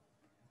role?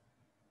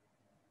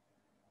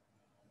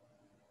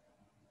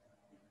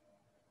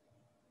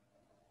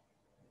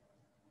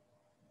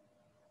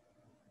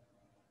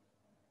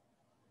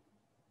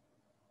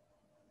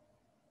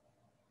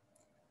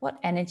 What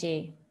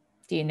energy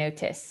do you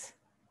notice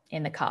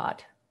in the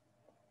card?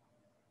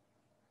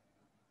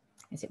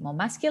 Is it more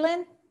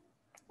masculine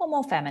or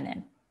more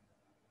feminine?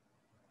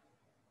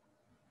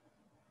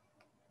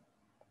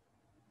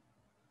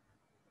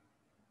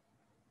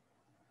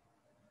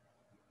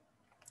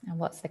 And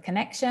what's the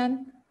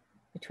connection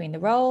between the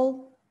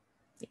role,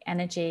 the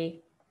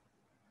energy,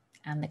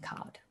 and the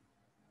card?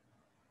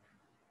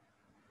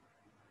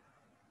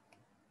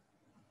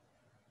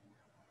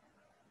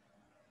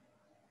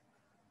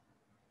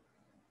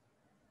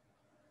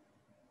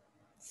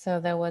 So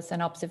there was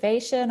an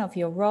observation of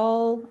your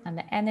role and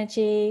the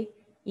energy,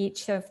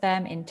 each of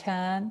them in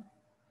turn.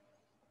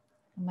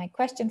 And my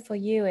question for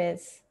you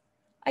is,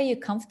 are you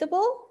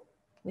comfortable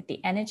with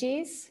the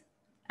energies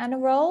and the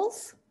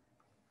roles?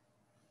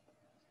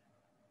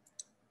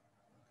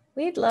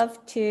 We'd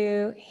love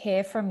to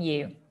hear from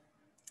you,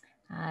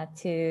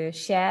 to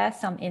share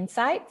some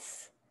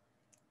insights,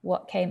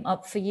 what came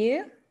up for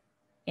you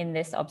in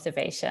this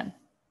observation.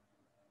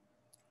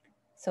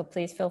 So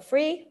please feel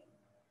free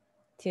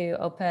to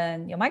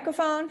open your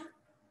microphone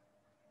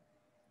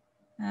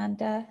and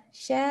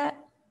share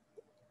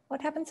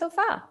what happened so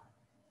far.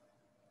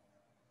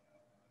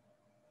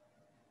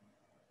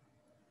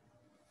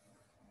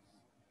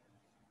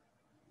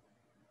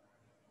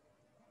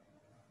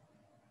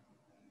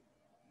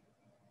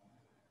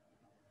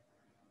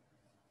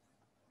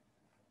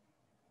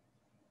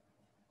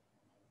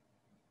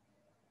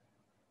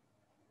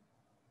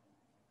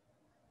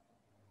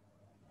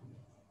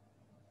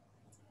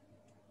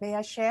 May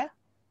I share?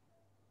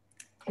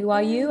 Who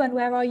are you and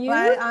where are you?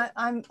 Well,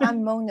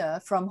 I'm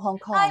Mona from Hong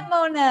Kong. Hi,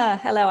 Mona.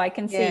 Hello, I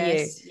can see you.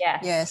 Yes. Yes.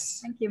 Yes.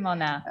 Thank you,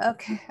 Mona.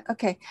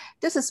 Okay.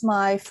 This is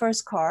my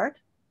first card.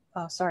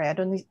 Oh, sorry, I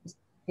don't need.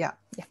 Yeah.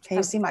 Can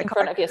you see my in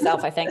card? front of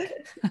yourself, I think.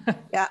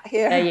 Yeah,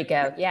 here. There you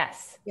go.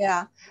 Yes.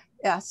 Yeah.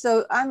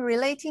 So I'm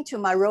relating to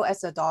my role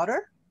as a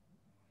daughter.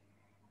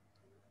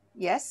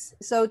 Yes.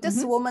 So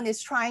this woman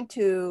is trying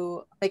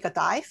to make a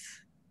dive.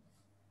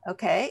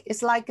 Okay,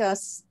 it's like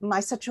my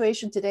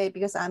situation today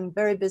because I'm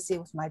very busy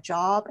with my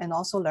job and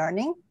also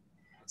learning.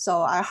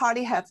 So I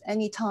hardly have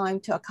any time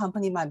to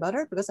accompany my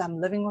mother because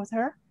I'm living with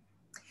her.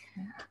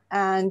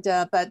 And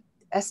but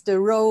as the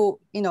role,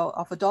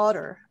 of a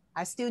daughter,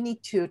 I still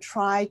need to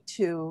try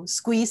to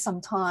squeeze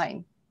some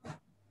time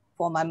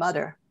for my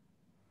mother.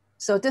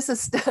 So this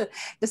is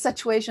the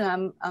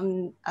situation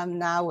I'm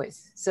now with.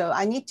 So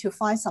I need to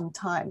find some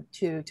time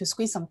to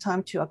squeeze some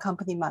time to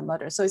accompany my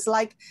mother. So it's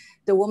like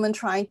the woman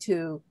trying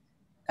to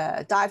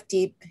dive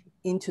deep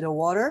into the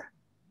water,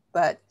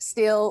 but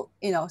still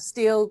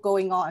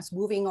going on,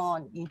 moving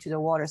on into the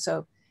water.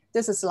 So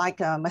this is like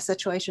my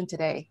situation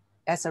today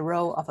as a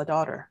role of a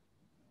daughter.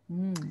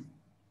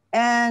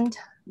 And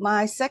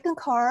my second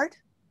card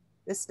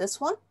is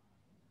this one.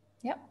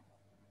 Yep.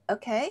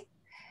 Okay.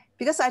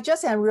 Because I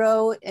just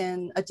enrolled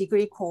in a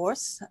degree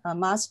course, a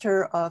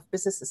Master of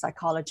Business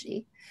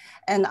Psychology,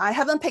 and I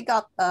haven't picked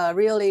up a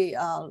really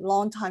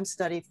long time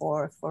study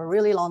for a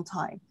really long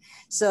time.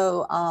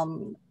 So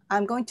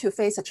I'm going to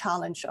face a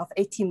challenge of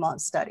 18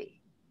 months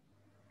study.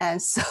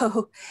 And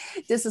so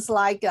this is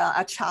like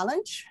a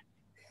challenge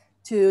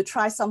to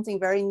try something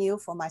very new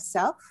for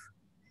myself.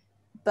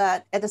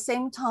 But at the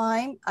same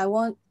time,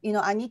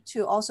 I need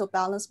to also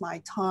balance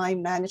my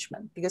time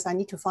management because I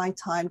need to find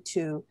time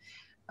to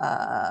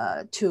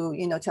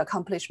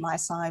accomplish my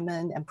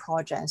assignment and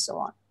project and so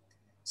on.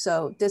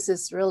 So this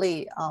is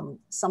really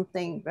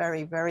something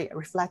very, very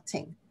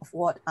reflecting of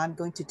what I'm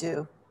going to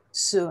do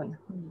soon.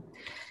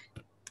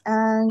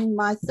 And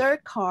my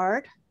third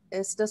card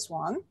is this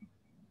one.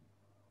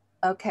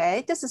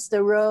 Okay, this is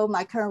the role,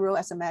 my current role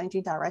as a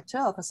managing director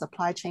of a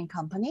supply chain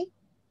company.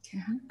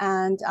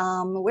 And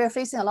we're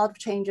facing a lot of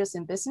changes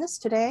in business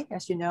today,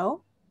 as you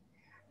know.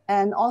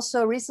 And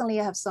also recently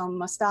I have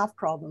some staff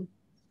problem.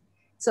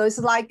 So it's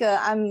like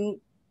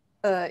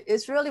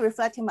it's really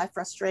reflecting my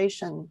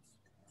frustration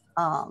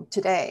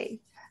today.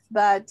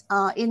 But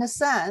in a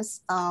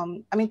sense,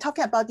 I mean,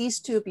 talking about these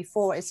two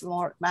before, it's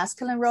more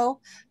masculine role,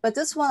 but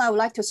this one I would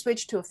like to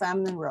switch to a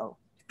feminine role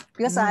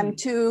because I'm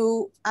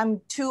too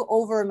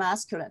over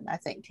masculine, I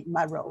think, in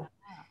my role.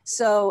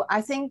 So I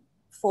think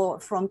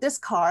from this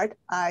card,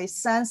 I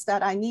sense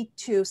that I need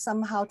to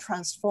somehow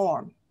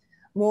transform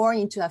more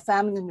into a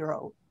feminine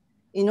role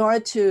in order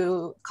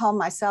to calm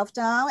myself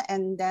down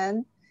and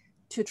then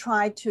to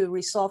try to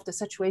resolve the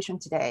situation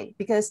today,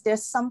 because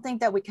there's something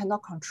that we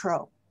cannot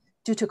control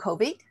due to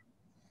COVID.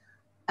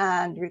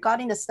 And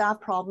regarding the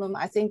staff problem,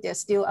 I think there's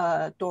still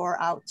a door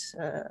out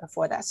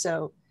for that.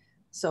 So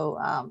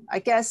I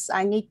guess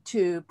I need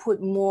to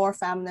put more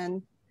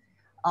feminine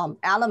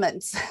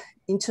elements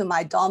into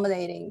my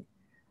dominating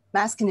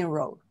masculine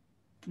role.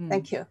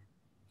 Thank you.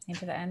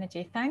 Into the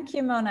energy. Thank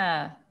you,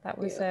 Mona. That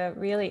was a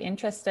really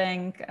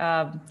interesting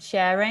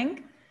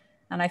sharing.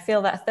 And I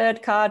feel that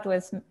third card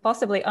was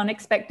possibly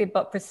unexpected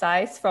but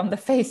precise from the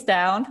face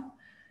down,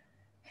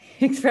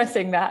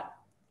 expressing that.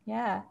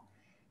 Yeah.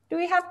 Do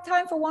we have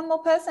time for one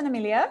more person,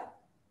 Amelia?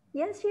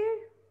 Yes, sure.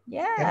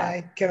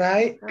 Yeah.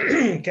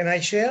 Can I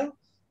share?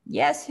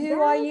 Yes. Who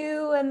are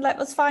you? And let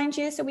us find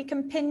you so we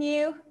can pin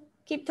you.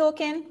 Keep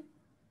talking.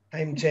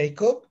 I'm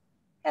Jacob.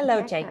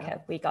 Hello,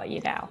 Jacob. We got you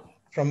now.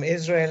 From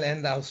Israel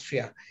and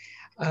Austria.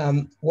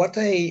 What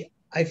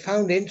I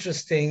found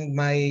interesting,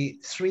 my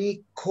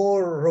 3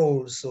 core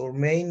roles or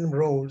main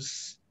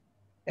roles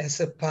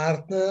as a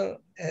partner,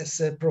 as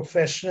a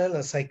professional,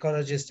 a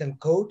psychologist and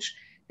coach,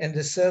 and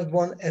the third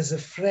one as a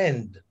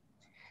friend.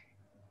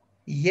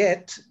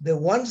 Yet the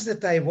ones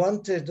that I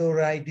wanted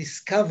or I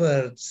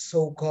discovered,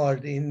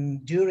 so-called,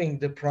 during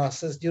the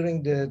process,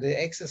 during the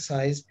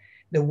exercise,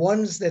 the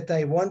ones that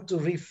I want to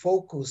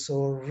refocus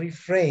or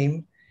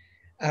reframe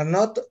are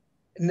not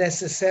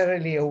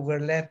necessarily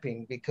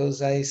overlapping,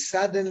 because I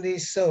suddenly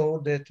saw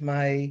that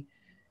my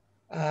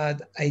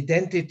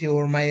identity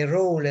or my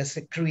role as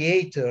a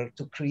creator,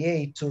 to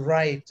create, to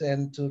write,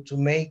 and to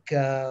make,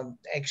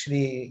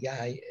 actually,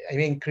 I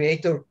mean,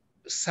 creator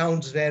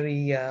sounds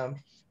very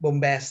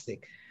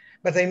bombastic,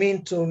 but I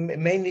mean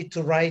mainly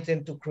to write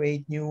and to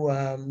create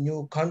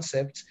new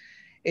concepts.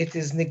 It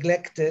is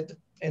neglected,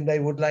 and I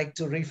would like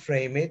to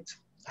reframe it.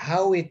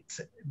 How it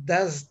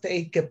does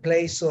take a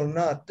place or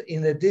not,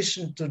 in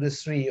addition to the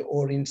 3,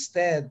 or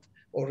instead,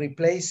 or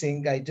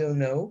replacing, I don't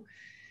know.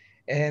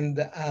 And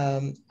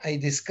I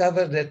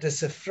discovered that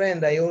as a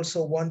friend, I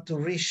also want to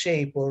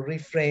reshape or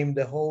reframe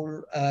the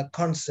whole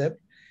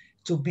concept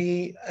to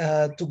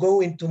go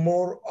into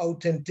more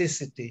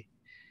authenticity,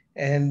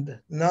 and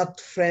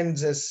not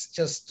friends as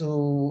just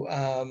to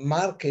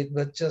market,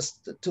 but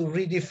just to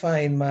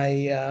redefine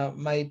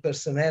my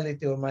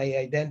personality or my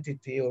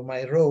identity or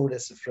my role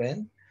as a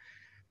friend,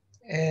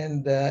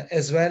 and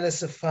as well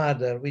as a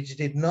father, which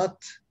did not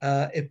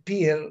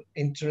appear,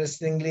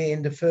 interestingly,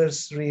 in the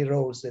first 3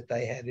 roles that I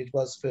had. It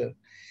was first.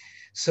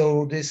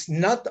 So this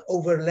not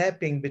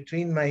overlapping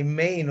between my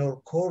main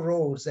or core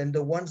roles and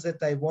the ones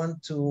that I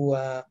want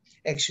to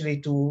actually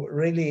to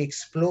really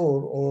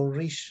explore or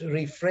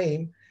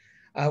reframe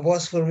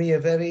was for me a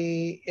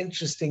very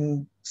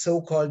interesting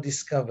so-called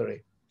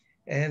discovery.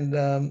 And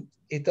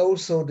it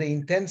also, the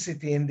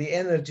intensity and the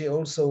energy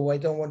also, I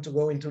don't want to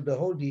go into the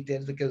whole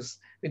details because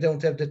we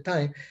don't have the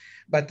time,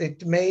 but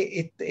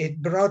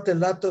it brought a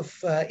lot of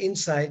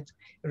insight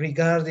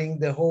regarding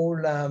the whole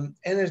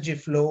energy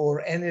flow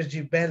or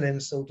energy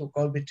balance, so to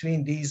call,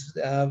 between these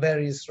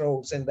various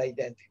roles and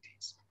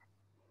identities.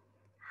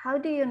 How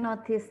do you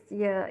notice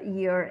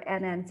your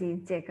energy,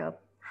 Jacob?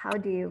 How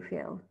do you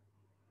feel?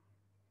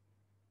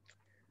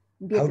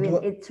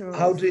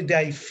 How did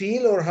I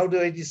feel, or how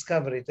do I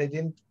discover it? I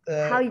didn't.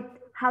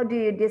 How do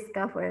you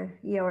discover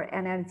your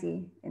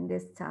energy in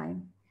this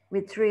time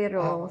with 3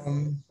 roles?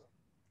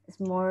 It's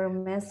more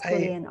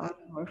masculine or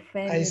more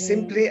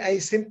feminine? I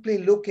simply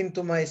look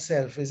into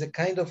myself as a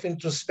kind of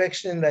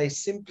introspection, and I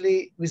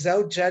simply,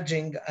 without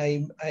judging,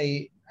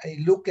 I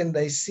look and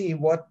I see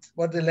what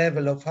the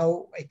level of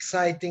how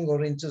exciting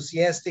or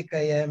enthusiastic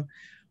I am,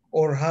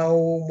 or how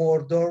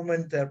more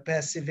dormant or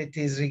passive it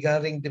is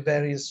regarding the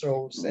various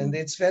roles. And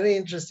it's very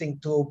interesting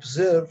to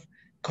observe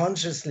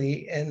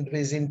consciously and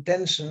with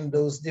intention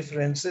those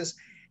differences,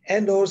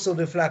 and also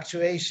the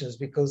fluctuations,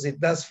 because it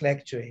does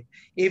fluctuate,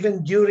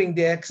 even during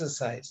the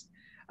exercise,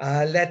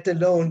 let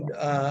alone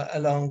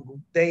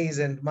along days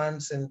and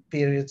months and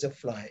periods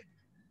of life,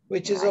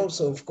 which is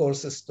also, of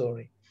course, a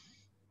story.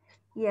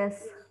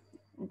 Yes,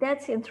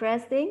 that's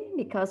interesting,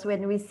 because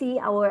when we see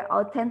our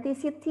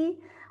authenticity,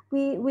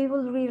 we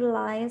will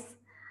realize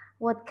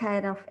what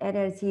kind of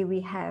energy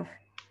we have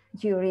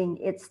during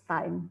its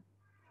time.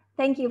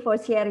 Thank you for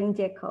sharing,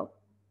 Jacob.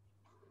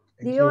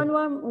 Do you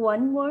want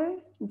one more,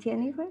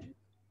 Jennifer?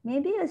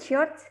 Maybe a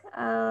short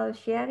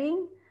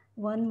sharing,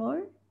 one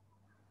more?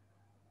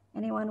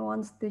 Anyone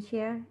wants to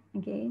share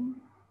again?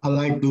 I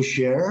like to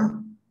share.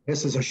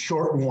 This is a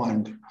short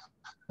one.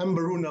 I'm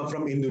Baruna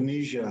from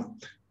Indonesia.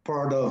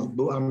 Part of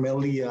Bu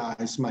Amelia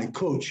is my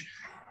coach.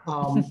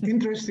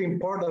 Interesting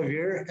part of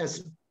here,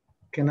 as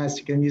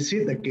can you see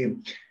it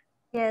again?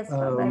 Yes, Pak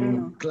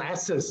Baruno.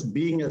 Classes,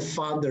 being a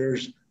father,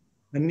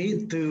 I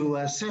need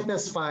to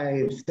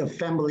satisfy the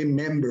family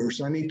members.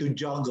 I need to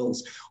juggle.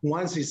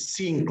 One is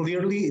seeing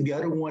clearly, the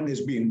other one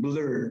is being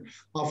blurred.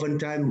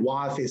 Oftentimes,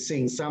 wife is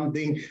saying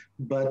something,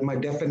 but my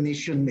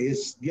definition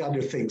is the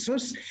other thing. So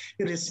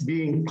it is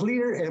being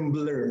clear and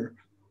blurred.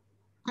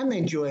 I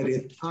enjoyed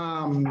it.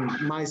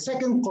 My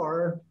second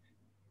part,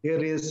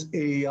 it is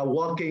a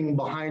walking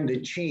behind the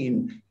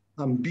chain.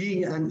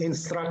 Being an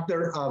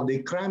instructor of the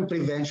crime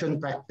prevention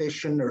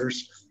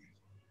practitioners,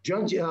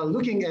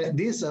 looking at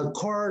this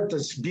cord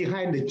that's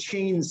behind the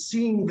chain,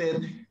 seeing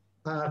that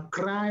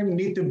crime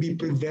need to be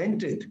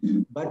prevented,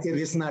 but it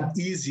is not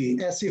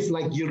easy. As if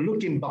like you're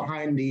looking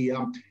behind the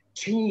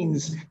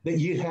chains that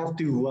you have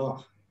to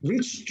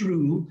reach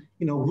through.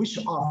 You know, which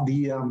of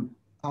the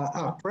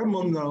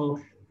criminal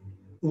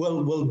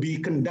will be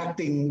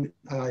conducting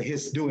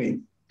his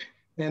doing.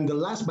 And the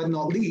last but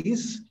not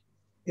least,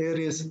 it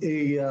is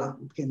a,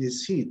 can you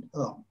see it?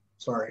 Oh,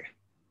 sorry.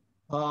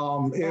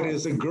 It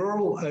is a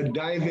girl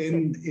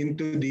diving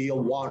into the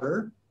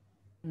water.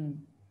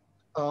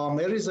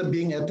 It is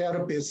being a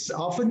therapist.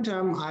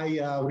 Oftentimes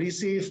I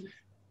receive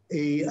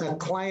a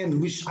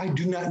client which I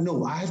do not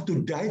know. I have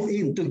to dive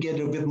in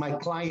together with my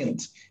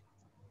client.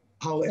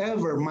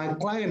 However, my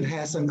client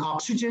has an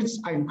oxygen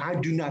I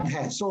do not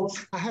have. So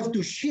I have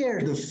to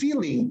share the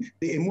feeling,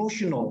 the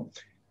emotional.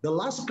 The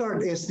last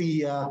card is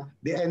the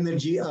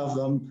energy of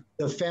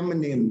the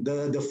feminine.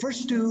 The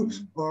first two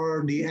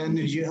are the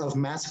energy of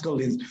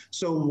masculine.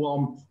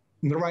 So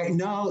right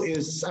now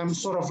is I'm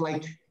sort of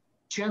like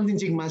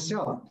challenging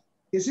myself.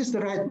 Is this the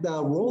right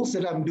roles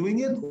that I'm doing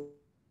it?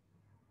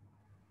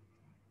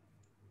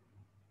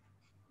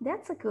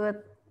 That's a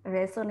good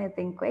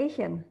resonating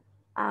question.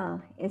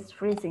 It's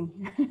freezing.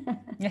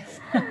 Yes.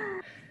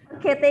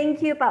 Okay,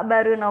 thank you, Pak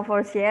Baruno,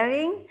 for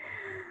sharing.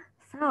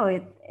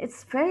 So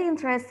it's very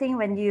interesting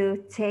when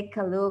you take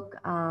a look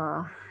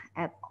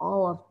at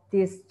all of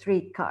these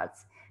three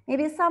cards.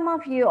 Maybe some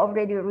of you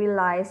already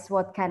realize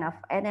what kind of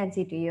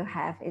energy do you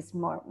have. It's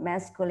more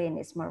masculine,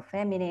 it's more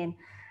feminine.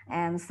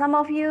 And some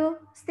of you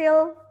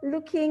still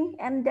looking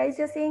and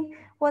digesting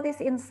what is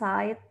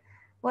inside,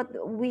 what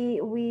we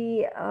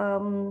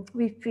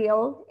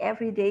feel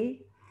every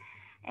day.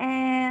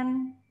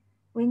 And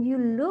when you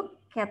look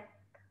at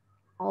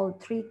all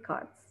three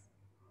cards,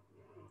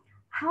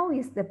 how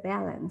is the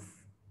balance?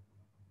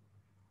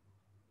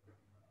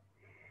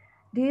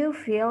 Do you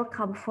feel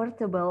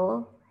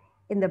comfortable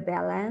in the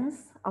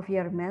balance of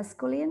your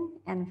masculine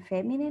and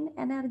feminine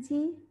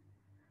energy?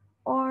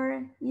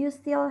 Or you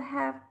still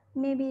have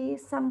maybe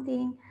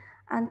something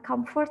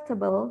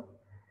uncomfortable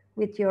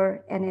with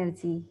your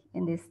energy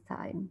in this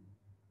time?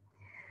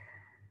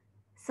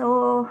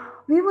 So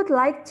we would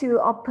like to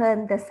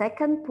open the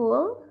second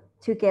pool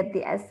to get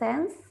the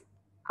essence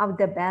of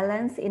the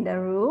balance in the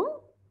room.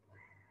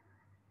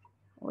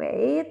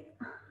 Wait,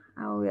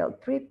 I will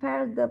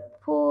prepare the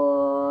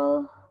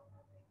pool.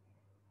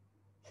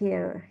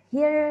 Here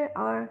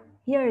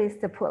is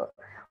the pool.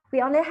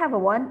 We only have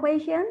one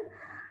question.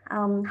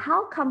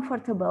 How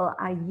comfortable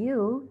are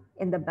you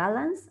in the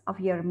balance of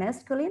your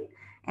masculine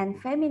and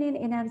feminine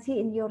energy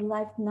in your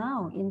life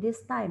now, in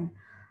this time,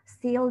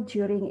 still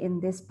during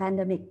in this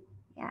pandemic?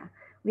 Yeah,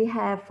 we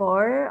have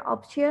 4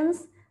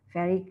 options: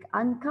 very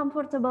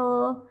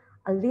uncomfortable,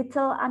 a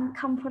little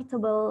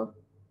uncomfortable,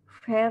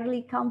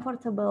 fairly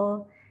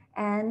comfortable,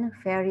 and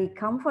very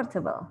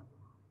comfortable.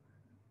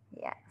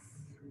 Yes.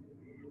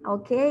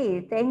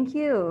 Okay, thank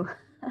you.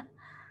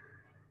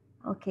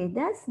 Okay,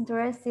 that's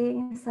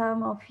interesting.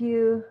 Some of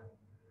you,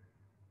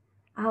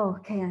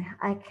 okay,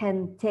 I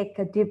can take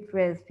a deep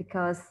breath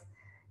because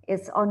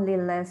it's only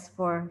less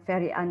for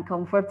very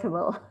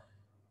uncomfortable.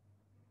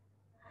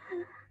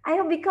 I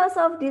hope because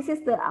of this is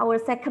our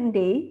second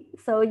day,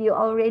 so you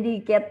already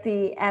get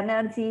the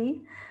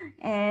energy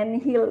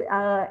and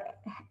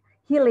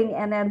healing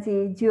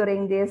energy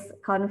during this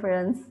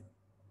conference.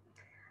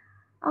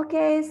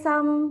 Okay,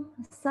 some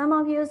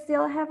of you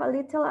still have a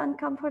little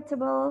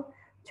uncomfortable,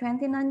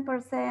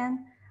 29%,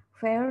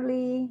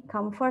 fairly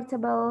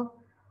comfortable,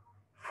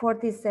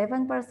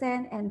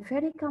 47%, and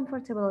very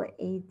comfortable,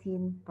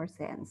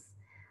 18%.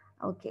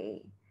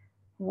 Okay,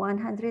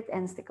 100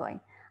 and still going.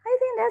 I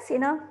think that's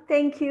enough.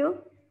 Thank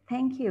you.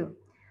 Thank you.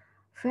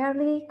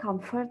 Fairly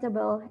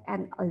comfortable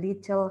and a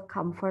little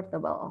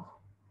comfortable.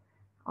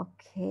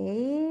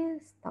 Okay,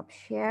 stop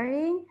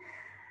sharing.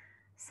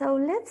 So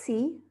let's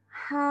see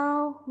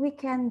how we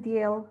can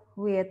deal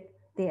with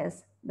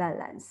this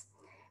balance.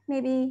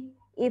 Maybe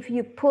if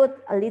you put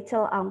a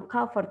little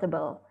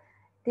uncomfortable,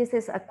 this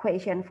is a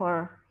question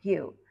for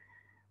you.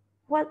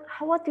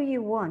 What do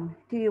you want?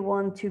 Do you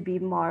want to be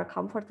more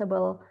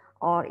comfortable,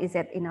 or is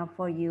it enough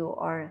for you?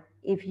 Or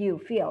if you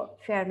feel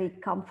fairly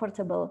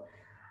comfortable,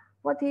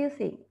 what do you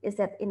think? Is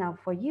that enough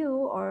for you,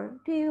 or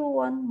do you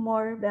want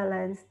more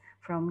balance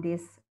from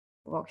this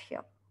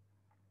workshop?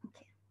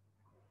 Okay.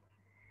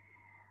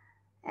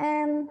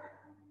 And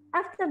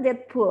after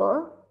that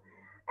pool,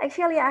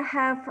 Actually, I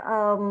have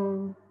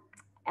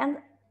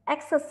an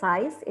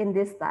exercise in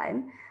this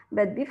time,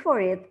 but before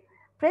it,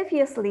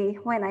 previously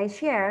when I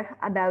share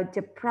about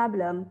the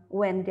problem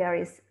when there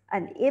is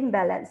an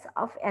imbalance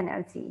of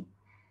energy,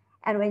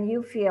 and when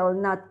you feel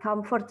not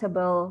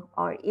comfortable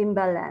or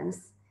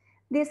imbalanced,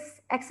 this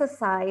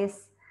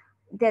exercise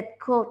that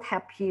could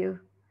help you.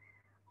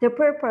 The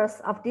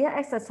purpose of the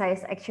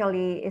exercise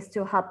actually is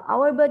to help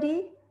our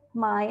body,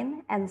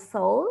 mind, and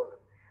soul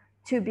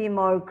to be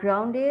more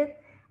grounded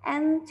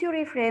and to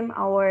reframe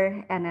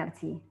our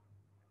energy.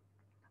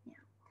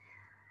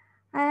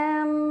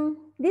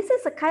 This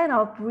is a kind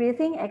of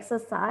breathing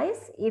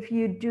exercise. If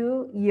you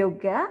do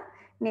yoga,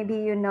 maybe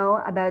you know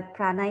about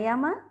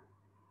pranayama.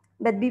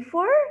 But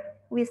before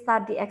we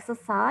start the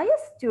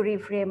exercise to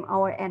reframe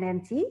our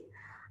energy,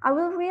 I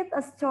will read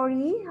a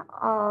story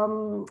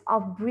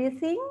of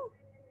breathing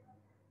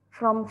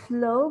from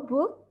Flow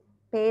book,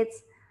 page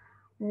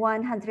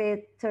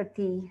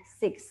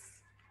 136.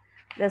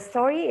 The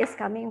story is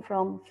coming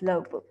from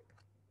Flow book.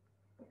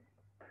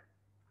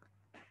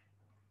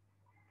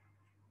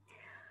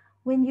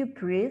 When you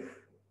breathe,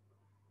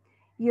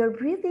 your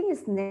breathing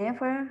is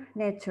never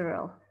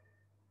natural.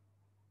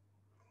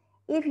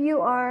 If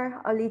you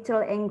are a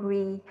little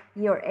angry,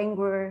 your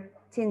anger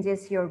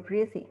changes your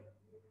breathing.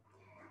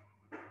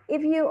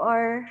 If you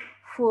are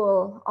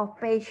full of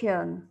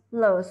passion,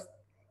 loss,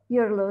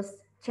 your loss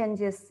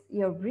changes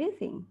your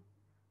breathing.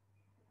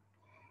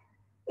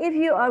 If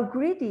you are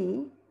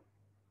greedy,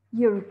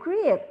 your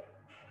greed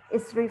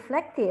is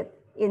reflected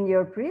in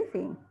your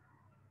breathing.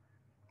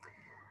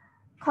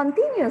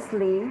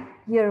 Continuously,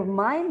 your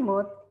mind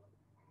mood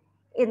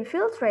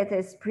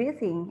infiltrates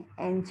breathing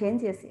and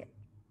changes it.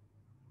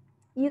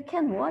 You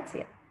can watch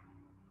it.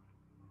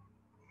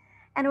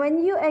 And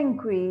when you're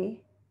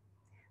angry,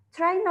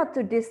 try not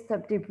to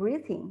disturb the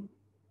breathing.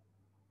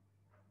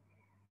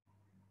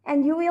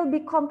 And you will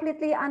be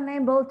completely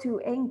unable to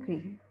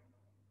angry.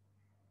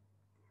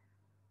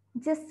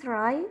 Just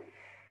try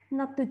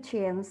not to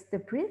change the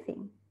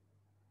breathing.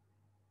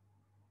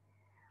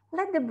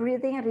 Let the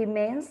breathing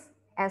remain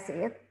as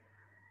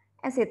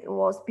it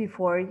was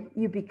before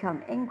you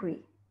become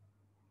angry.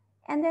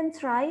 And then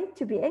try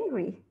to be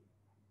angry.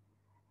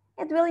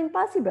 It will be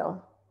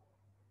impossible.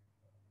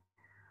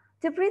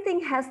 The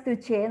breathing has to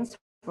change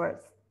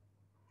first.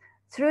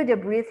 Through the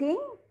breathing,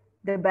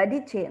 the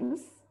body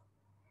changes.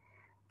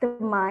 The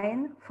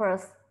mind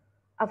first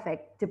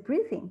affects the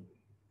breathing.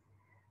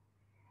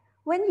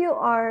 When you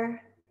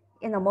are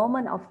in a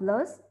moment of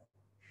loss,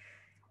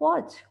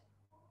 watch.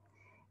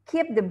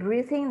 Keep the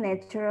breathing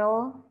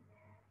natural,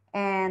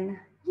 and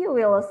you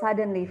will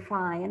suddenly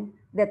find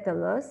that the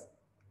loss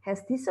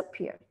has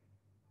disappeared.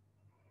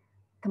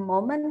 The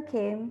moment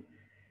came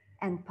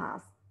and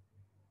passed.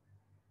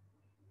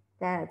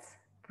 That's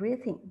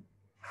breathing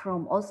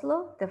from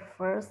Oslo, the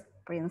first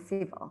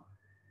principle.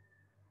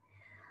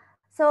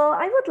 So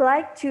I would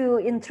like to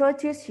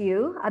introduce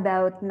you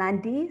about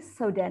Nadi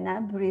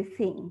Sodhana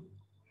breathing.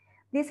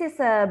 This is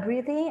a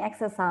breathing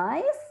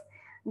exercise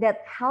that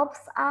helps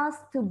us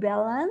to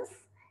balance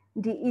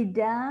the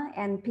Ida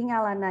and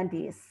Pingala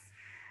nadis.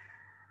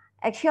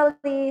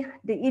 Actually,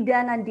 the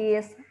Ida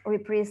nadis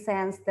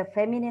represents the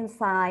feminine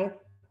side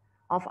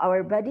of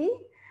our body,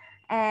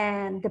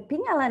 and the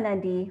Pingala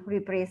nadi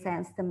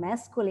represents the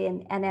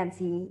masculine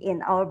energy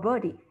in our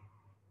body.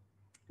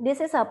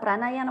 This is a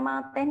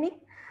pranayama technique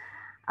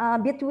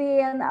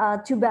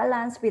to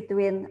balance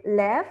between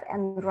left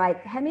and right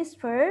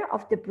hemisphere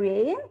of the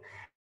brain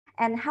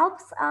and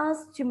helps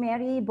us to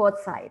marry both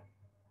sides.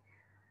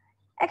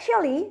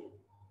 Actually,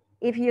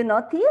 if you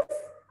notice,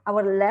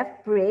 our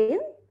left brain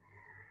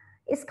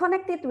is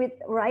connected with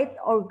right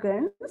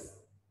organs,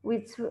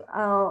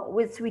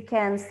 which we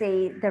can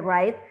say the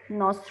right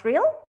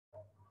nostril.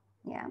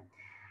 Yeah.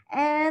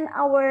 And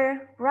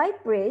our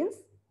right brain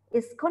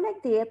is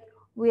connected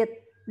with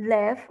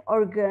left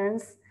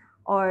organs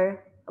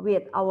or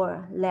with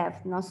our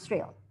left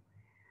nostril.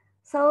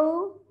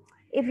 So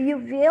if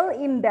you feel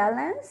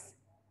imbalance,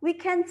 we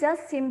can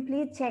just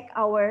simply check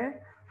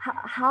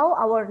how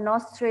our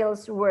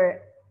nostrils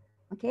work,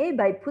 okay,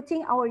 by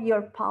putting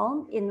your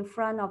palm in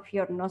front of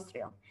your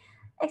nostril.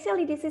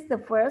 Actually, this is the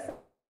first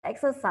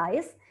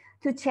exercise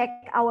to check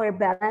our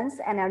balance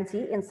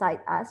energy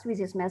inside us, which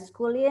is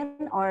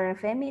masculine or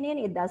feminine,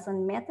 it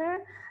doesn't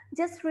matter.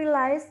 Just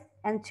realize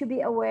and to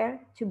be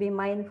aware, to be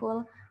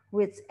mindful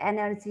which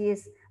energy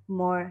is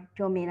more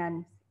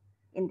dominant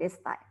in this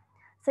time.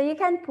 So you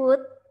can put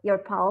your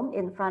palm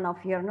in front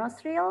of your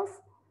nostrils,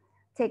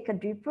 take a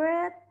deep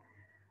breath,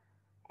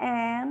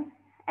 and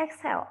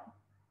exhale.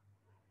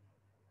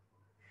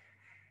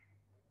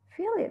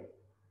 Feel it.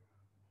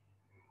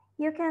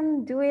 You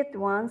can do it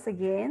once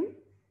again.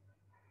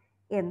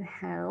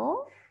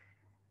 Inhale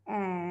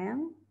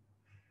and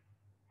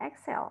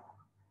exhale.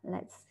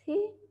 Let's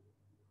see.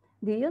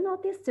 Do you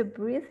notice the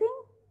breathing?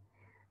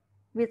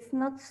 Which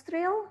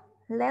nostril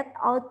let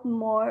out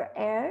more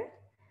air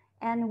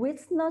and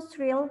which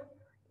nostril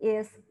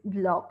is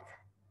blocked?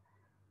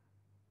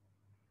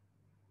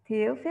 Do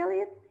you feel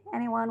it?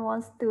 Anyone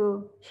wants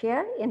to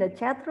share in the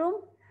chat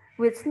room?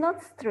 Which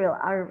nostril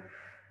are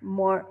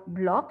more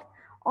blocked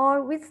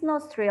or which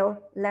nostril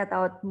let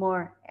out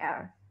more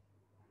air?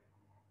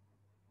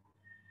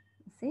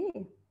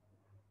 See.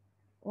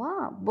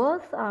 Wow,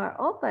 both are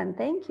open.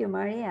 Thank you,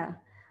 Maria.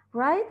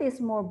 Right is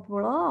more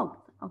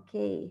blocked.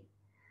 Okay.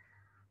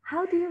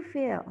 How do you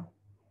feel?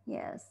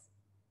 Yes.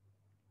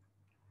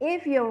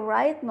 If your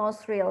right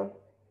nostril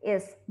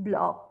is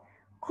blocked,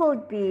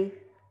 could be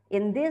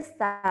in this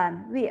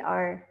time we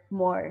are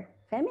more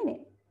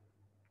feminine.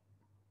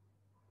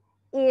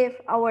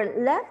 If our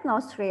left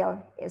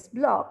nostril is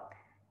blocked,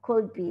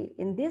 could be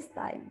in this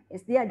time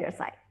is the other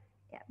side,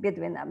 yeah,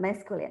 between the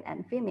masculine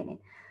and feminine.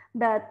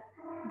 But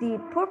the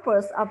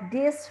purpose of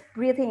this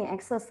breathing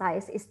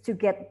exercise is to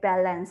get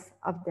balance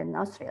of the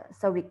nostril,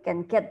 so we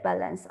can get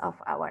balance of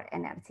our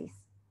energies.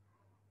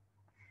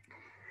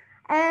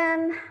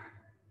 And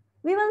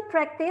we will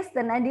practice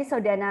the Nadi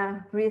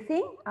Sodhana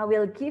breathing. I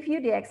will give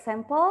you the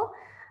example,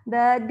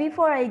 but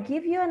before I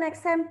give you an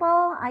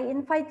example, I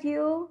invite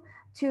you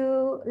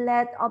to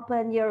let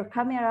open your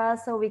camera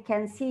so we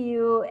can see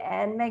you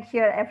and make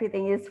sure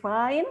everything is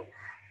fine.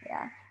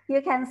 Yeah,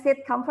 you can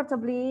sit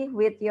comfortably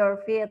with your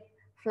feet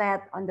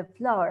flat on the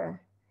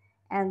floor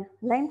and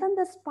lengthen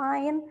the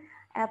spine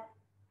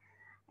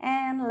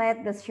and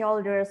let the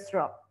shoulders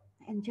drop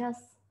and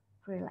just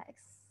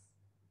relax.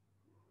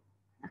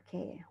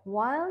 Okay,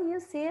 while you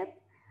sit,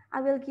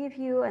 I will give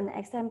you an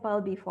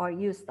example before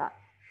you start.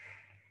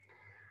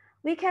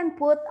 We can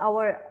put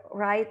our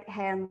right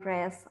hand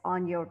rest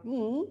on your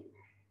knee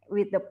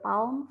with the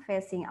palm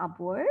facing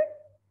upward,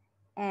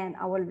 and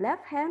our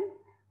left hand,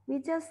 we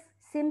just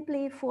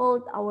simply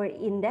fold our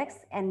index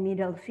and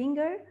middle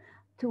finger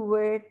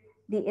toward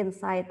the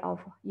inside of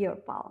your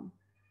palm.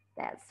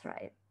 That's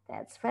right.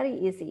 That's very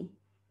easy.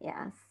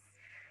 Yes.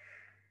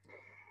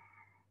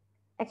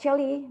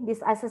 Actually,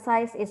 this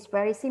exercise is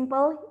very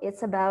simple.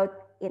 It's about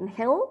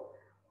inhale,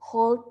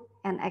 hold,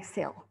 and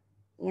exhale.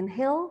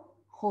 Inhale,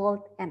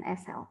 hold, and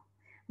exhale,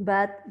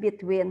 but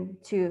between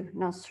two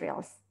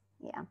nostrils.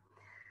 Yeah.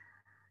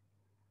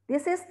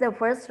 This is the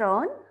first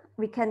round.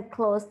 We can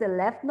close the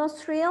left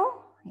nostril,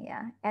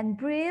 yeah, and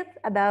breathe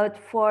about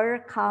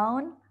 4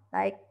 count,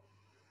 like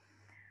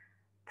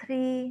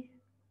 3,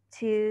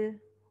 2,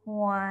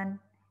 1,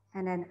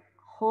 and then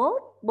hold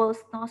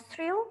both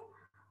nostrils.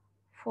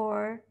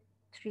 4,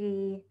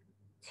 3,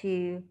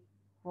 2,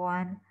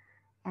 1,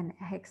 and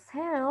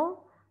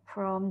exhale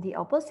from the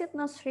opposite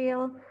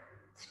nostril.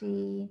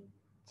 3,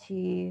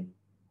 2,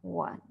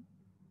 1,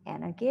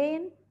 and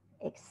again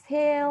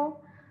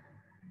exhale.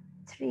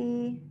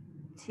 3,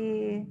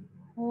 2,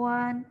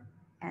 1,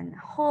 and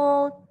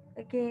hold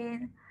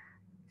again.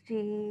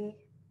 3,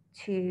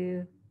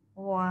 2,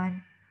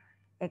 1,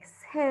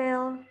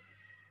 exhale.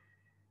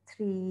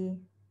 3,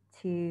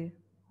 2,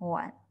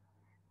 1.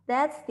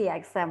 That's the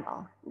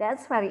example.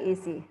 That's very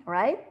easy,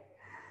 right?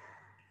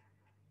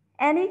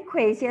 Any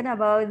question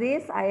about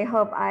this? I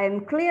hope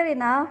I'm clear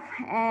enough.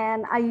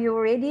 And are you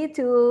ready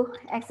to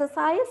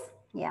exercise?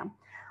 Yeah.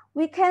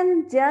 We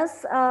can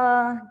just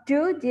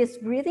do this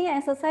breathing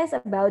exercise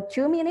about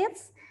 2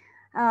 minutes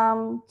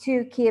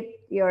to keep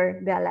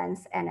your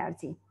balance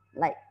energy.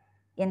 Like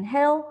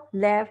inhale,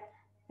 left,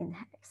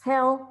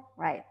 exhale,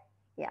 right.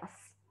 Yes.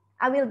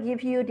 I will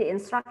give you the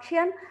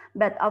instruction,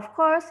 but of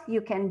course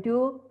you can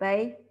do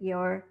by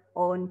your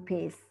own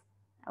pace.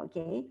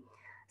 Okay.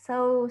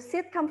 So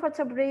sit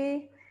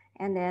comfortably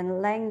and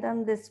then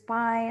lengthen the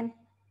spine.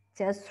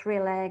 Just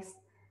relax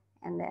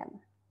and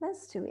then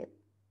let's do it.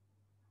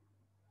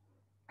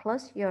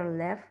 Close your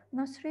left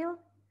nostril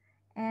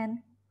and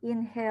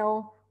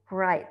inhale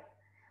right.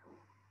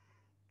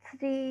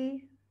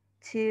 3,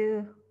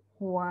 2,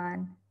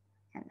 1,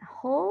 and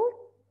hold.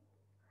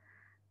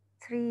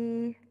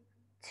 3,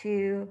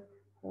 2,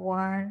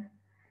 1.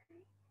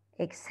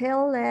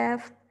 Exhale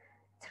left.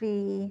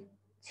 3,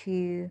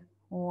 2,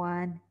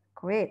 1.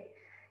 Great.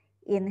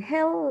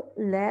 Inhale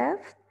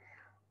left.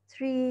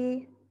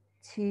 3,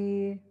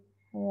 2,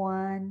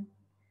 1.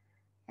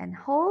 And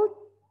hold.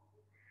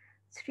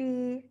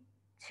 3,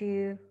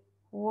 2,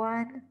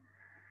 1.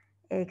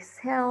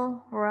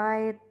 Exhale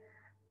right.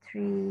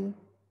 3,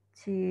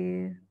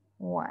 2,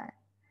 1.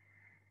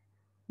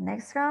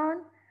 Next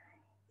round.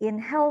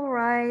 Inhale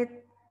right.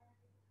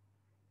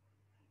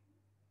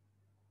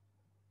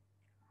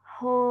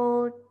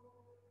 Hold.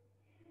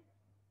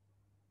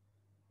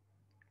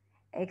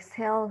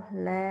 Exhale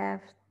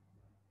left.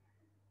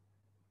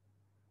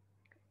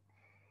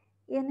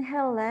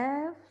 Inhale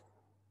left.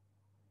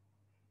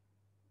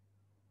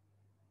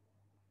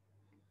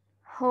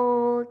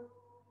 Hold.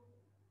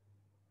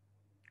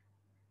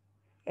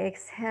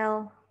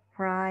 Exhale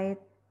right.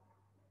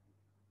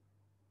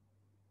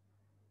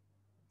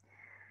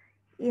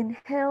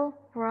 Inhale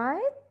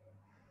right.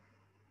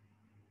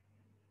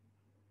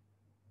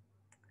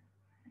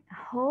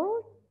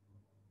 Hold.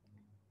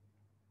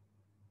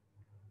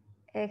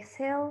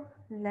 Exhale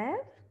left.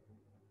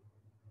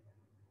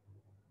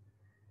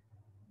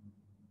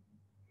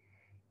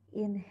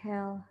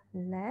 Inhale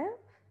left.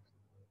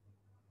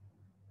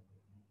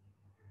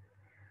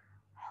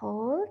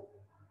 hold,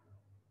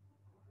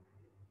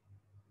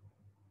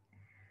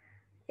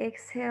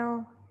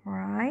 exhale,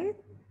 right.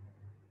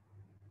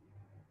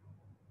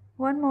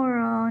 One more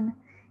round,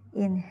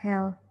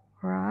 inhale,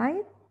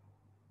 right.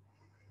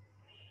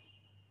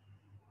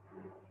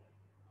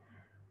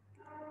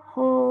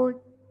 Hold,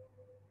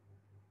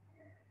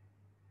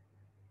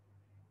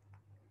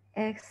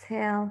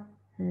 exhale,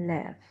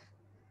 left.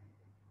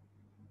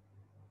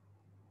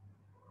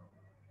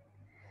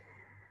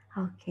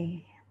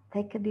 Okay,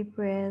 take a deep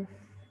breath.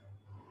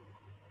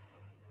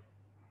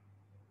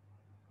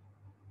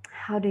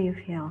 How do you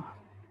feel?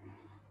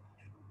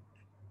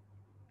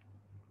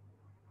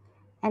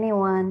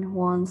 Anyone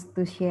wants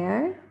to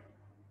share?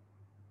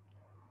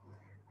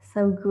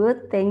 So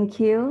good, thank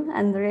you,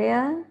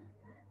 Andrea.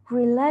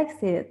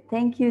 Relax it.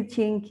 Thank you,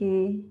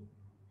 Chinky.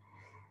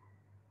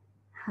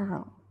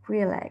 Oh,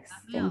 relax.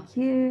 Thank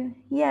you.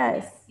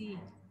 Yes.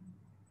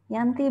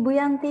 Yanti, Bu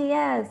Yanti,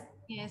 yes.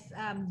 Yes.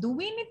 Do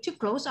we need to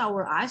close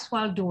our eyes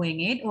while doing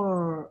it,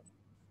 or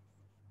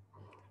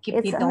keep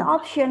It's it an open?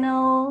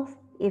 optional.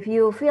 If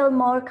you feel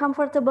more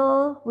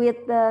comfortable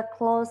with the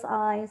closed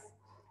eyes,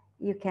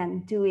 you can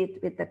do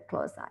it with the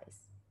closed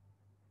eyes.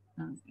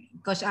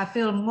 Because I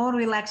feel more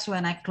relaxed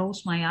when I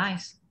close my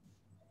eyes.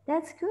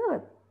 That's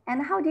good.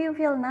 And how do you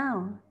feel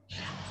now?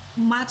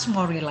 Much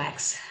more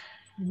relaxed.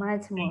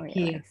 Much more Thank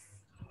you. relaxed.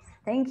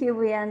 Thank you,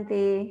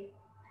 Vianti.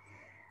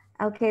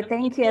 Okay,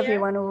 thank you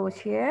everyone who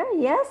shared.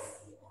 Yes?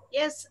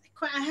 Yes,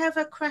 I have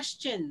a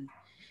question.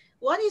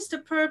 What is the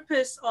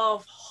purpose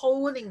of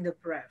holding the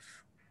breath?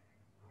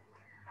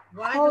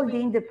 Why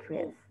Holding the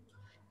breath.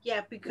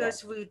 Yeah,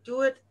 because we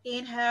do it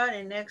inhale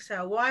and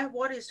exhale. Why?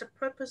 What is the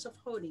purpose of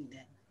holding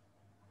then?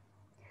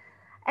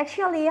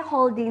 Actually,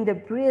 holding the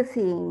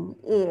breathing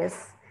is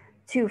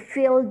to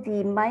feel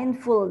the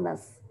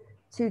mindfulness,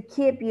 to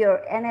keep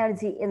your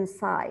energy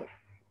inside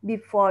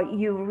before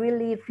you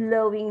really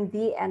flowing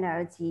the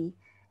energy.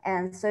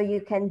 And so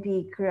you can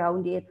be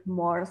grounded,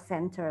 more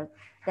centered.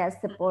 That's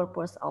the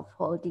purpose of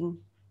holding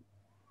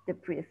the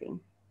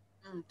breathing.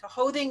 The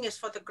holding is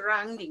for the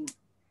grounding.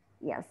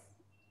 Yes.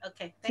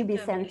 Okay, to be you,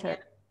 centered.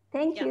 Amelia.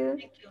 Thank you.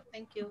 Thank you.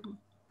 Thank you.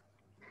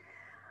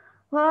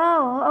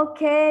 Wow.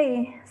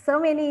 Okay.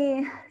 So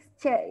many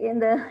in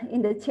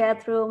the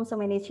chat room. So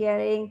many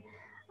sharing.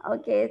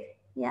 Okay.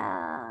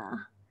 Yeah.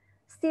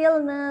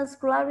 Stillness,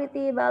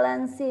 clarity,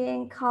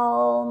 balancing,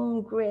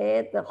 calm,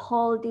 great. The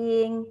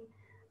holding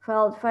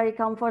felt very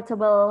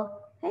comfortable.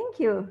 Thank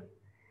you.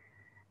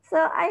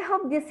 So I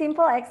hope this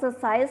simple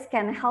exercise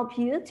can help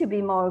you to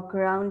be more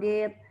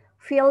grounded,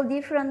 feel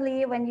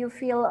differently when you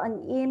feel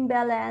an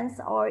imbalance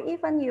or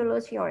even you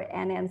lose your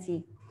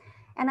energy.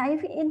 And I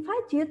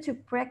invite you to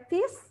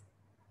practice.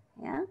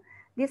 Yeah,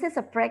 this is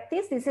a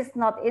practice. This is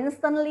not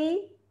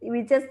instantly.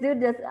 We just do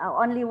this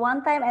only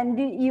one time and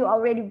you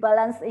already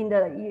balance in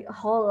the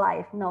whole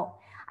life. No,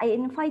 I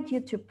invite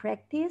you to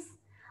practice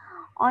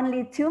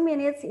only 2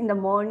 minutes in the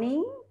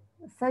morning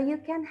so you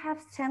can have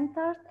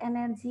centered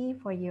energy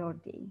for your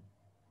day.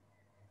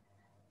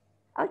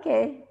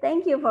 Okay,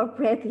 thank you for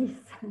practice.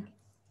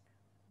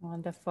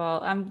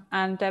 Wonderful.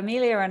 And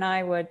Amelia and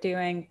I were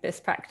doing this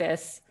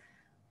practice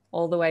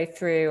all the way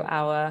through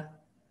our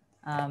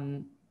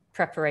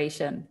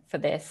preparation for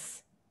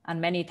this. And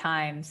many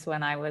times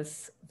when I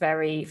was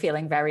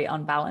feeling very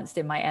unbalanced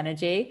in my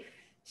energy,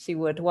 she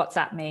would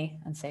WhatsApp me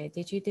and say,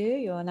 "Did you do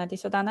your Nadi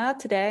Shodhana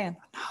today?" And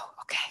no,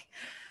 okay.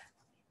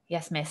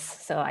 Yes, miss.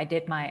 So I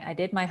did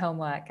my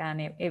homework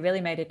and it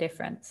really made a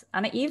difference.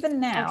 And even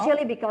now,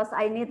 actually, because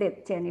I need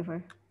it,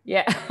 Jennifer.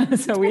 Yeah,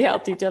 so we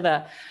helped each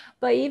other.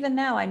 But even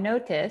now I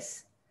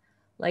notice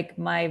like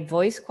my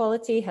voice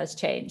quality has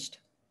changed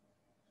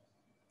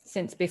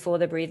since before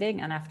the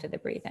breathing and after the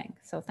breathing.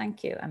 So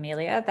thank you,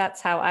 Amelia.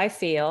 That's how I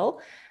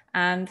feel.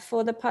 And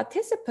for the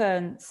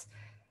participants,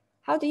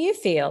 how do you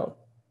feel?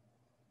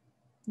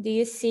 Do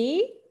you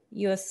see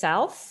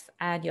yourself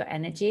and your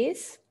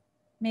energies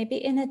maybe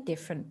in a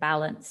different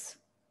balance?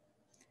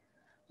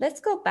 Let's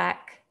go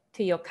back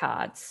to your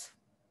cards.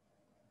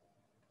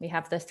 We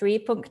have the 3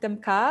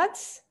 punctum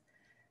cards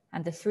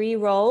and the 3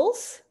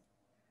 rolls.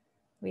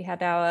 We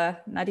had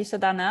our Nadi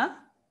Shodhana.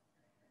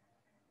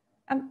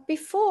 And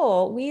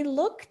before, we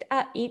looked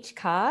at each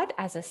card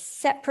as a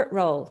separate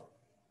roll.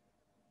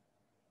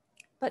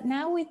 But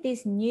now with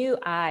these new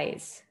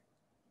eyes,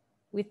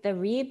 with the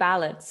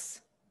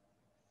rebalance,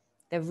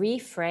 the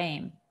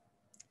reframe,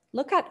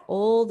 look at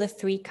all the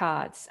 3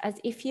 cards as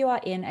if you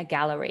are in a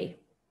gallery.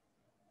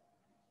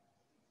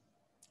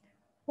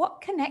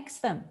 What connects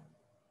them?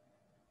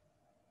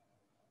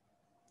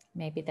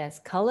 Maybe there's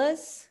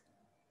colors,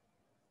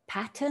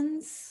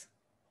 patterns,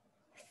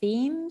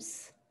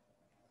 themes,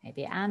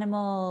 maybe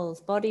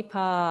animals, body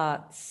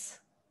parts,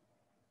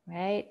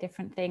 right?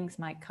 Different things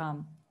might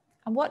come.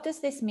 And what does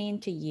this mean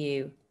to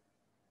you?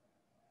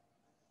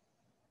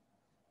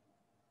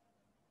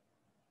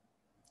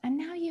 And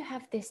now you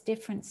have this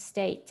different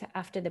state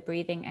after the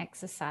breathing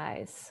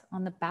exercise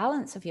on the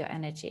balance of your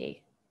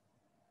energy.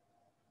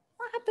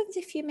 What happens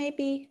if you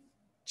maybe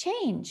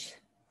change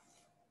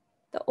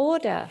the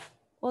order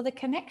or the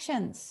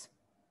connections?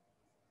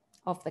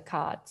 of the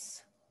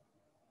cards.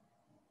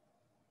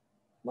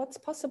 What's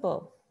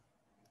possible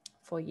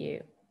for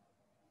you?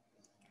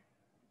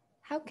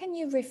 How can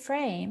you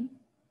reframe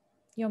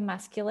your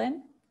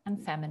masculine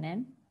and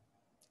feminine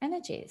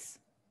energies?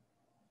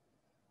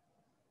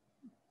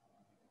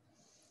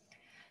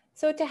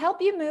 So to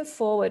help you move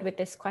forward with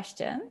this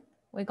question,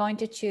 we're going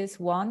to choose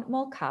one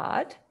more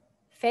card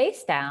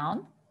face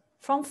down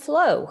from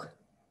Flow.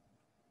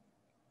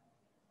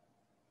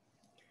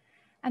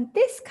 And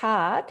this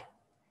card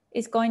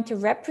is going to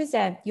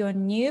represent your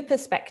new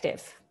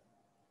perspective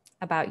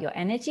about your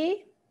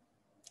energy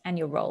and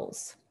your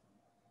roles.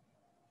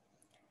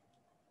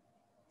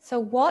 So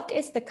what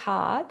is the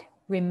card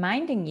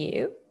reminding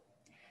you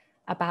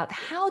about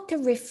how to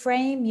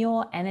reframe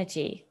your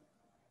energy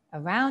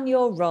around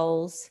your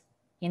roles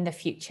in the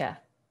future?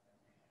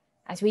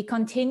 As we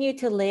continue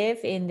to live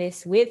in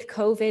this with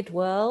COVID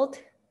world,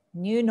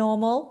 new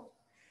normal,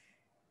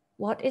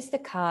 what is the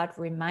card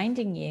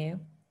reminding you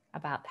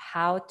about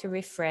how to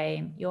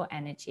reframe your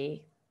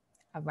energy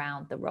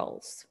around the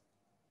roles?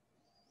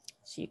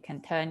 So you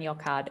can turn your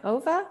card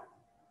over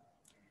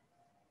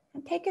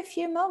and take a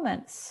few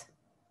moments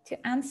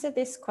to answer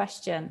this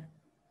question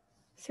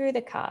through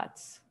the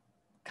cards.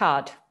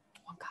 One card.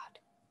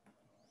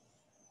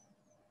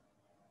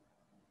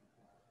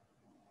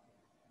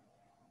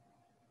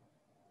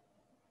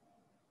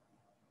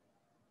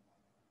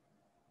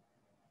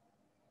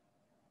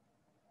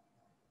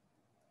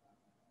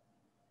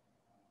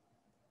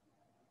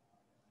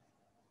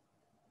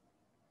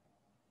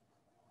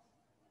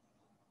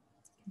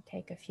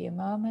 Take a few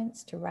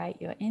moments to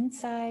write your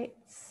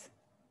insights.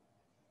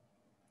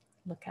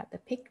 Look at the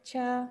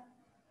picture.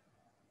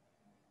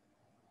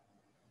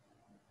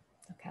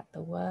 Look at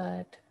the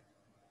word.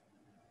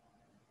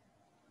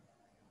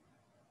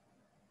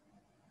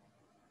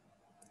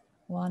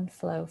 One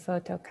Flow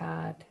photo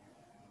card.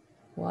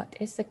 What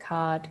is the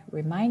card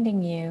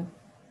reminding you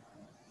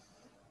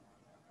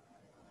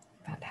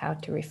about how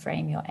to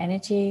reframe your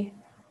energy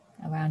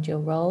around your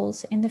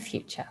roles in the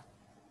future?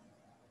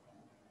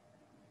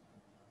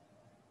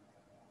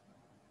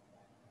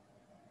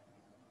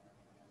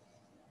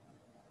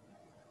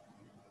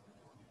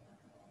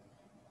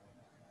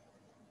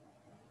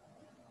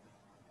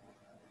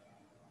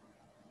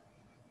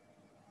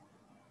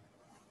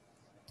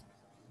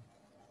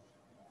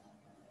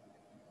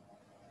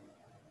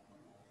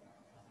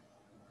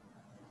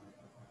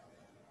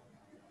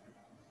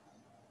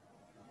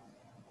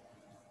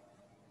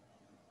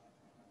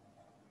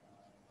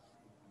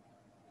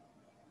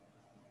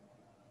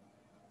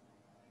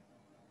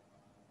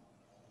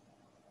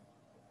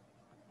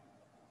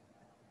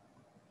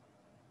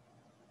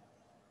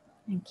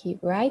 And keep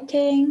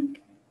writing,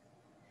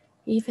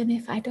 even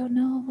if I don't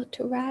know what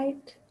to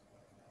write.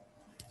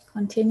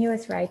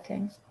 Continuous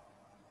writing.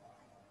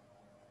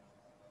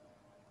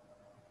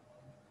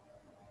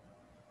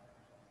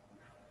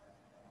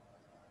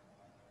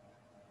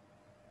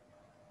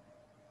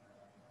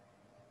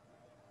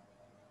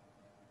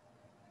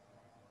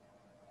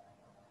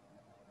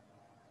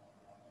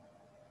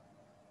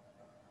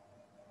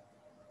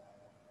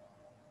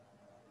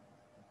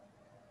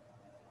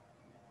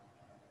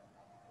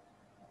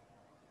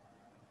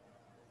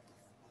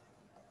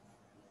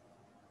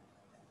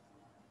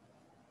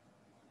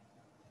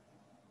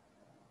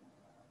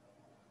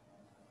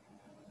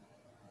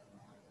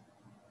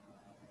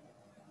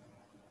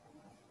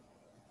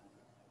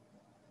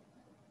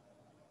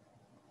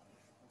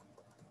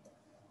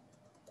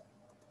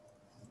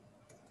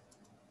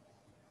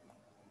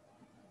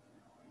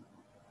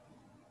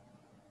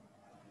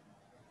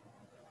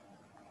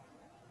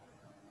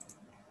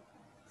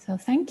 So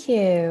thank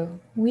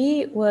you.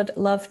 We would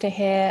love to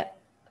hear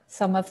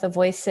some of the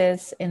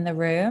voices in the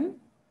room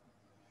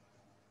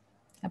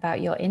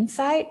about your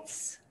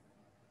insights,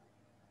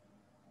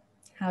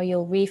 how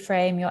you'll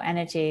reframe your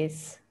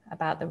energies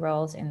about the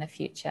roles in the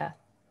future.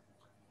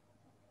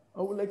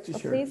 I would like to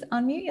share. Please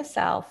unmute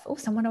yourself. Oh,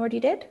 someone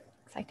already did.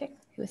 Exciting.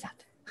 Who is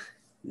that?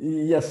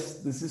 Yes,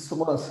 this is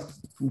Tomas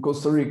from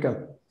Costa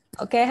Rica.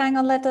 Okay, hang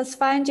on. Let us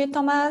find you,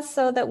 Thomas,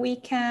 so that we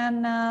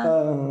can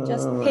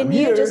just pin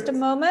you just a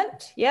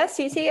moment. Yes,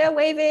 he's here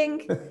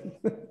waving.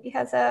 He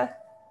has a,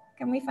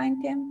 can we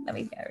find him? Let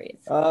me, there he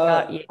is.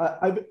 Got you.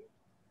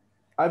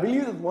 I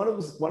believe that one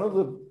of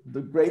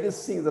the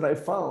greatest things that I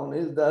found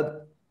is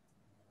that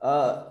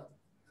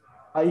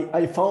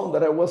I found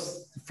that I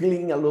was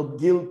feeling a little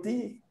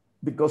guilty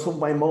because of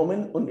my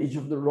moment on each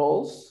of the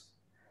roles.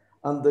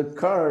 And the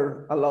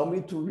card allowed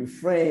me to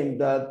reframe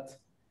that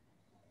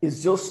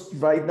it's just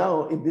right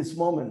now in this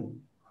moment.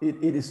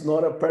 It is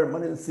not a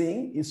permanent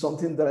thing. It's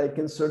something that I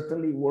can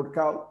certainly work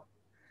out.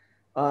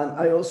 And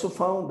I also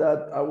found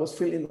that I was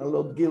feeling a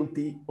lot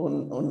guilty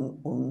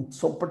on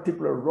some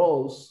particular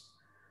roles.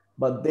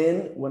 But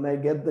then when I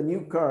get the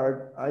new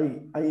card, I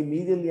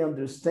immediately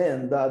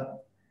understand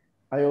that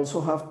I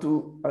also have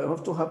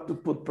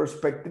to put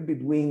perspective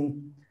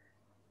between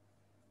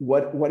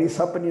what is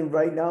happening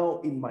right now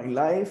in my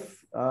life.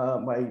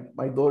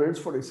 My daughters,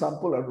 for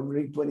example, are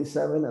already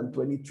 27 and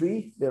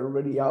 23. They're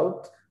already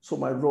out So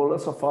my role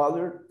as a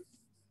father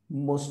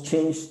must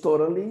change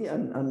totally.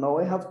 And now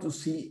I have to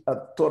see a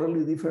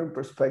totally different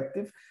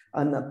perspective,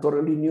 and a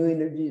totally new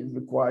energy is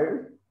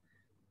required.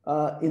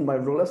 In my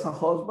role as a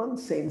husband,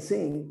 same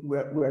thing.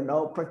 We're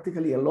now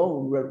practically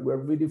alone. We're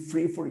really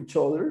free for each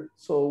other.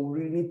 So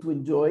we need to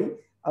enjoy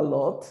a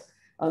lot.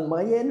 And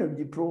my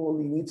energy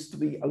probably needs to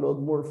be a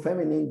lot more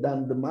feminine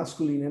than the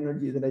masculine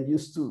energy that I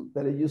used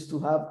to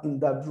have in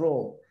that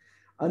role.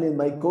 And in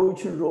my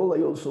coaching role,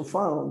 I also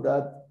found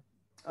that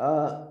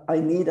I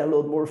need a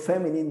lot more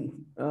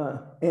feminine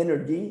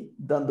energy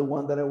than the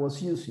one that I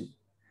was using.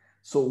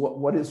 So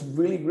what is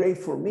really great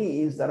for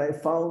me is that I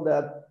found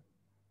that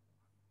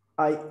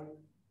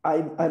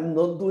I'm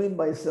not doing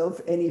myself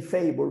any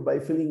favor by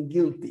feeling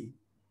guilty.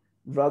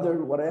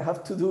 Rather, what I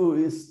have to do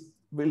is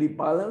really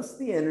balance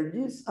the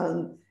energies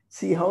and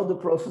see how the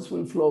process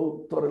will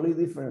flow totally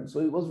different. So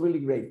it was really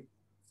great.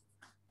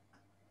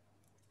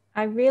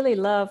 I really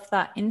love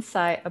that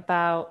insight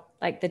about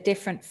like the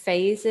different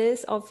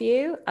phases of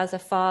you as a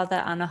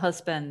father and a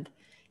husband.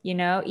 You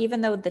know,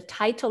 even though the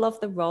title of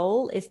the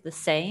role is the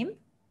same,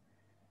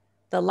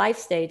 the life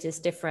stage is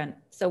different.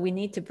 So we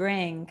need to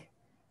bring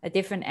a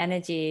different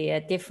energy,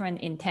 a different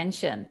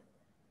intention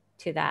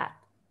to that,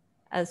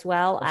 as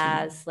well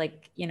as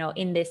like, you know,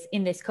 in this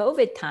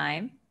COVID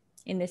time,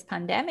 in this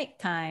pandemic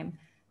time,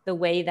 the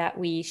way that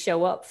we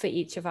show up for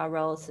each of our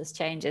roles has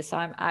changed.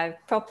 So I've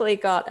properly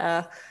got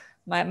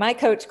my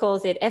coach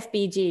calls it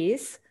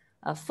FBGs,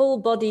 a full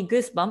body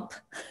goosebump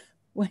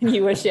when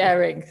you were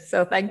sharing.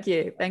 So thank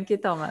you,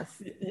 Thomas.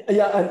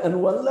 Yeah,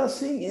 and one last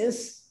thing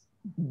is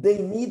they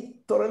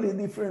need totally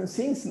different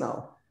things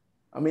now.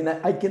 I mean,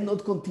 I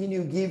cannot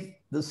continue give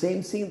the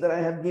same thing that I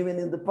have given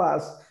in the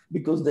past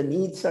because the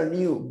needs are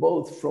new,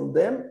 both from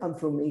them and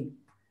from me.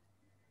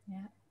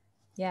 Yeah.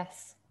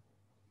 Yes.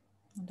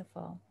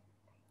 Wonderful.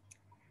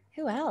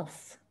 Who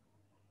else?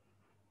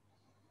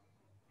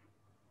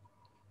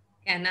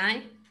 Can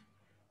I?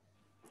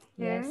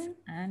 Yes,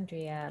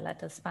 Andrea,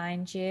 let us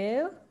find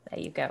you. There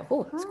you go.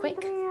 Oh, it's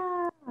quick.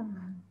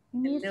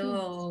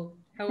 Hello.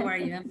 How are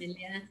you,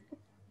 Amelia?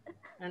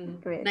 And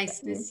Great.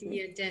 nice to see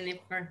you,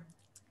 Jennifer.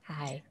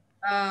 Hi.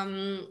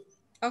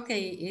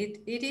 Okay,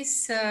 it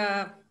is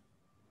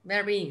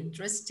very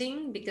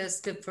interesting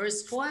because the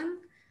first one,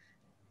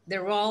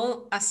 the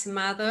role as a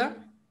mother,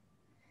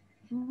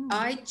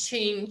 I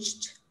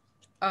changed.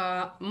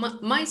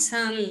 My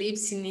son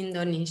lives in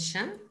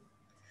Indonesia,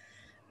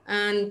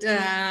 and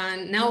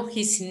now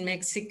he's in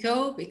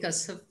Mexico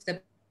because of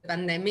the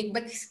pandemic,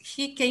 but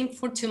he came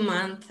for 2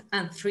 months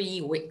and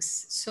 3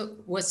 weeks. So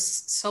it was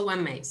so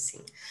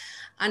amazing.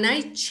 And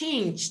I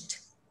changed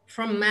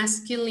from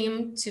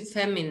masculine to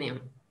feminine,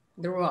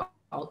 the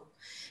role,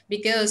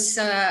 because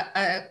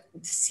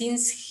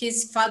since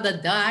his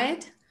father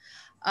died,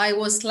 I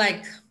was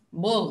like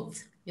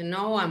both, you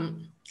know,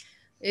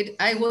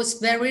 I was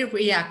very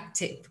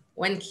reactive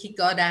when he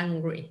got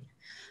angry.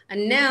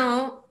 And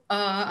now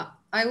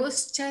I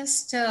was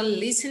just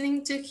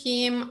listening to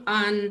him,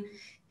 and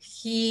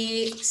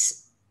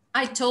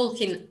I told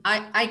him,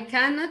 I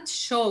cannot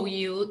show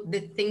you the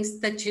things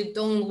that you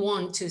don't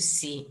want to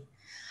see.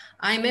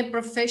 I'm a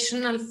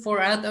professional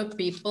for other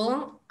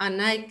people, and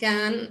I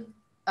can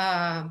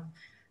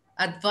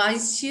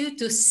advise you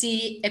to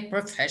see a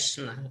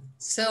professional.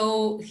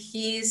 So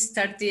he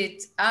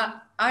started,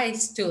 I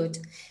stood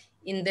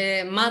in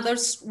the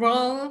mother's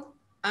role,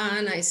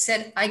 and I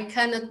said, I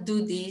cannot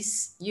do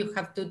this. You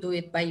have to do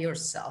it by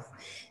yourself.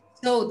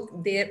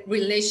 So the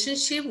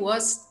relationship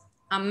was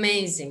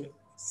amazing.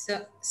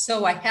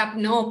 So I have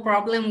no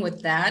problem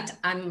with that.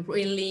 I'm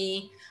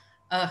really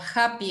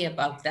happy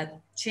about that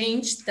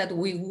change that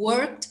we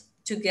worked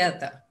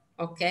together,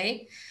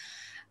 okay?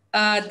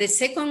 The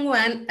second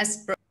one,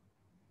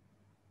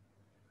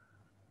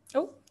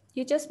 Oh,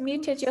 you just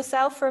muted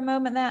yourself for a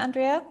moment there,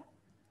 Andrea.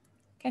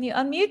 Can you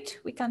unmute?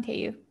 We can't hear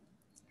you.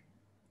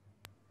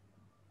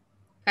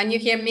 Can you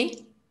hear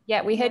me?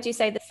 Yeah, we heard you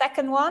say the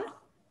second one.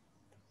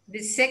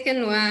 The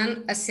second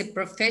one, as a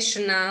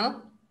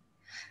professional,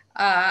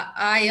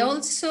 I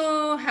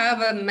also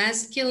have a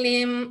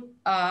masculine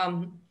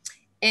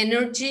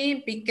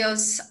energy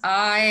because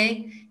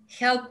I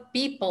help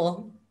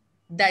people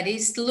that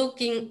is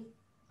looking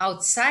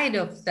outside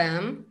of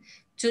them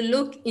to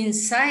look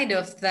inside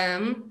of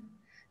them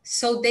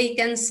so they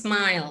can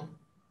smile.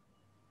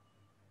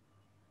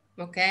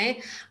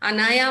 Okay, and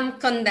I am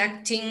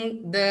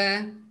conducting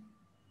the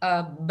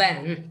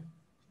band.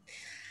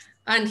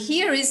 And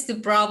here is the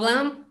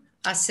problem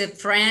as a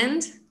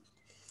friend,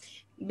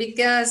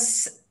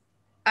 because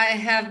I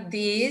have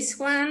this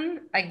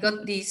one, I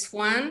got this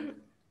one.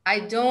 I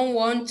don't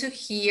want to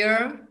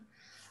hear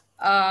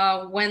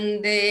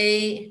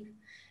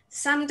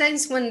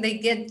sometimes when they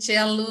get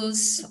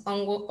jealous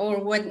or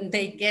when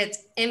they get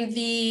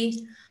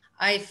envy,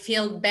 I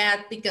feel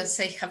bad because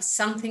I have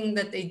something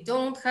that they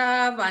don't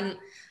have. And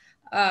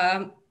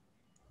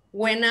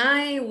when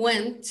I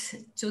went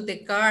to the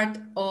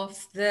card of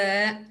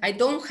I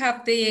don't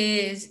have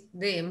the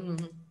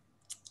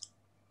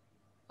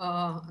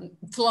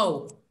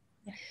flow.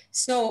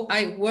 So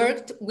I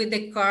worked with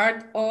the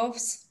card of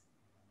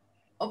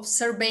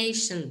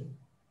observation,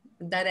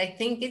 that I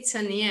think it's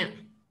an yeah.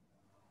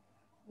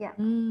 Yeah.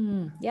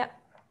 Yep.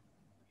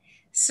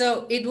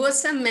 So it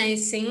was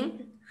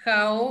amazing.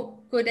 How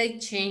could I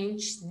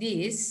change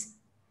this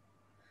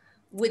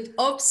with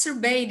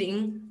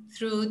observing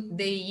through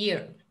the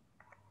year?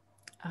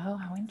 Oh,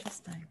 how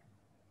interesting.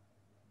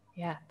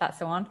 Yeah, that's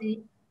the one.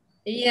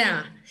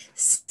 Yeah,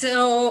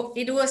 so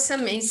it was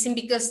amazing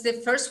because the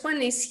first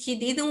one is he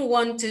didn't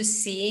want to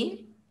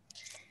see.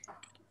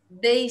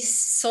 They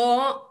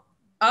saw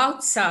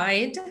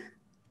outside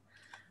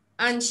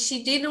and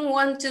she didn't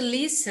want to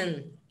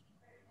listen.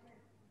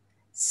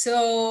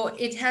 So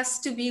it has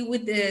to be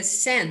with the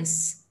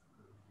sense.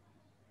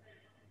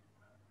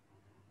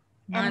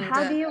 And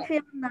how do you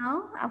feel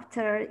now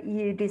after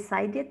you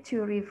decided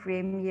to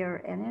reframe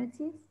your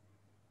energies?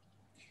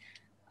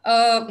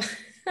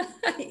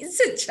 It's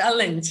a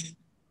challenge.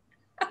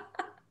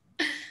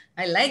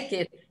 I like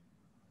it.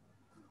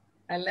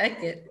 I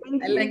like it.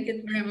 I like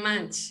it very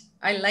much.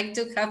 I like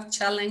to have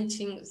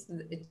challenges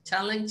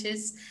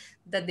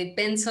that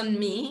depends on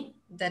me,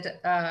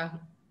 that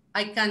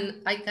I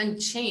can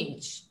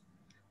change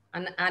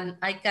and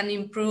I can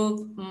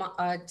improve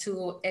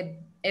to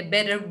a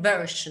better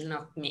version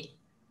of me.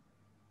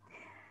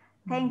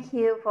 Thank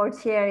you for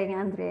sharing,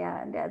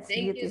 Andrea. That's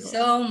Thank beautiful. you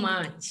so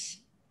much.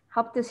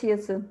 Hope to see you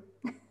soon.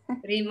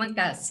 Terima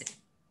kasih.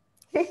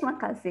 Terima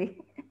kasih.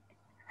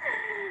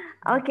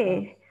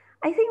 Okay,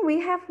 I think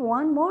we have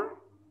one more.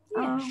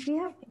 We have,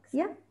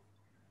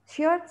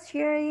 short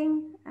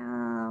sharing.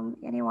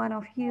 Any one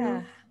of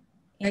you?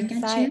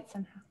 Insights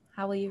and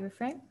how will you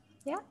reframe?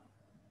 Yeah.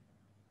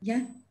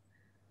 Yeah.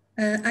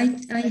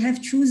 I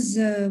have choose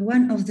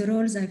one of the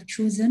roles I've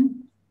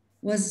chosen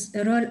was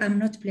a role I'm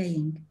not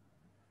playing,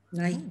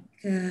 like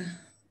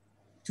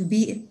to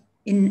be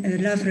in a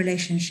love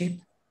relationship.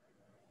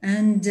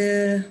 And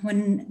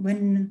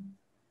when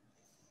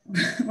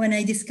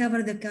I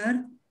discover the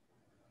card,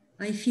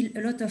 I feel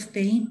a lot of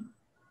pain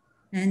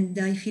and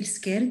I feel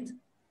scared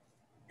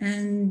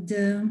and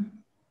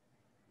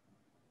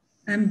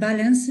I'm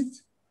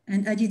balanced,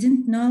 and I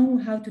didn't know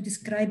how to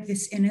describe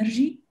this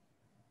energy,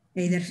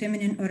 either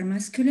feminine or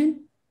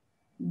masculine,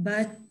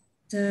 but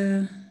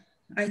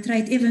I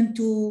tried even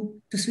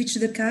to switch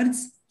the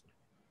cards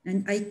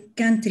and I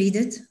can't read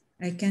it,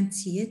 I can't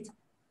see it.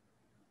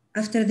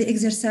 After the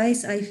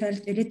exercise, I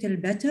felt a little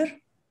better.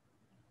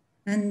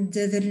 And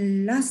the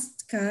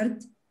last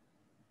card,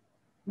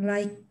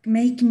 like,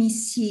 make me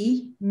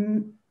see,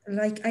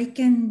 like I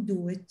can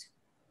do it,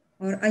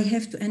 or I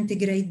have to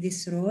integrate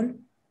this role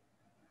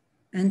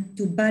and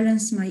to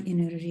balance my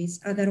energies.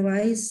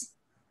 Otherwise,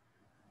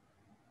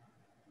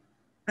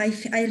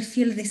 I'll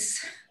feel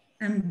this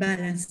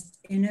unbalanced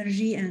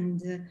energy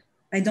and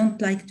I don't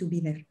like to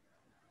be there.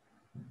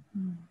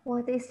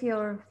 What is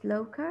your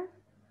flow card?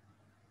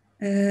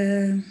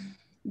 The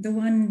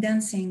one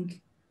dancing,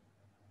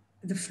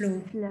 the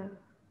flow. Flow.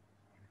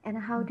 And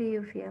how do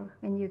you feel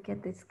when you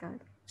get this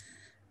card?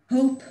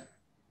 Hope.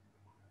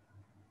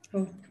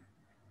 Hope.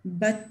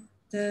 But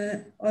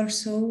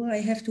also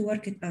I have to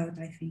work it out,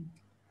 I think.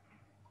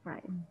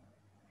 Right.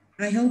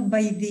 I hope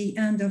by the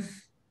end of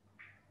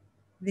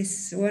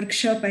this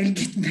workshop, I'll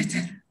get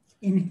better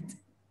in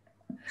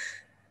it.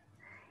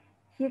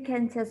 You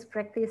can just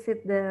practice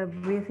it, the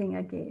breathing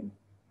again,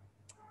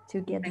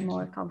 to get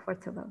more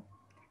comfortable.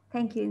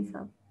 Thank you,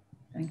 Insab.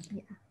 Thank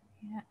you.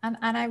 Yeah.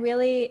 And I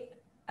really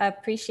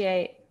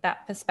appreciate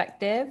that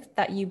perspective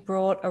that you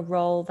brought a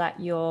role that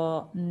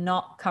you're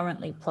not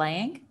currently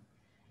playing,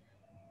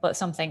 but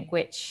something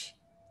which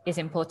is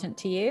important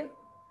to you.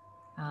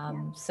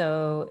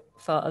 So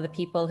for other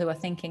people who are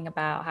thinking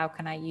about how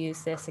can I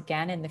use this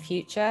again in the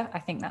future, I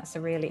think that's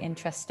a really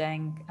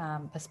interesting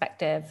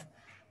perspective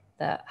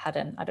that I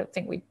don't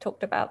think we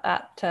talked about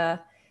that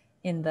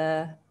in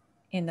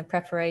the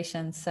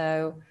preparation.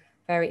 So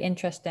very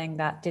interesting,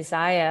 that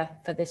desire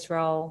for this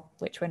role,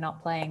 which we're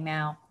not playing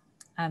now,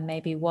 and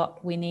maybe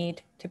what we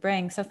need to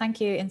bring. So thank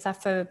you,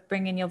 Insaf, for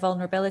bringing your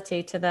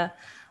vulnerability to the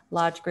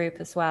large group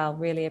as well.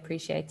 Really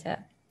appreciate it.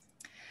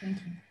 Thank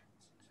you.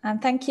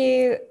 And thank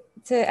you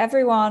to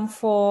everyone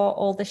for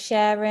all the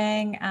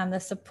sharing and the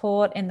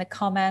support in the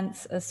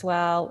comments as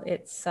well.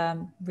 It's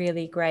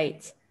really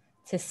great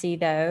to see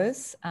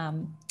those.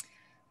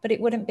 But it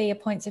wouldn't be a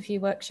points of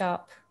view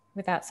workshop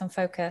without some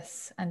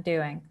focus and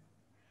doing.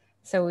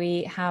 So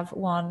we have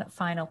one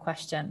final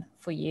question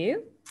for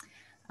you.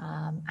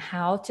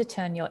 How to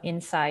turn your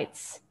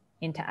insights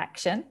into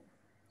action.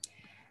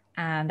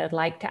 And I'd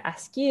like to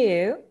ask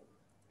you,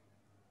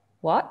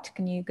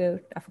 can you go?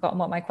 I've forgotten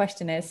what my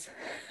question is.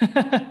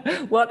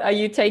 What are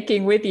you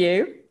taking with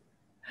you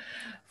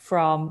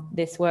from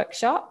this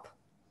workshop?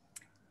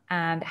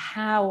 And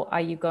how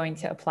are you going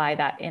to apply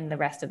that in the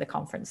rest of the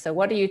conference? So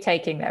what are you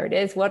taking? There it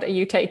is. What are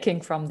you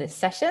taking from this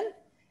session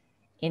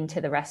into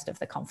the rest of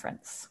the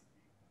conference?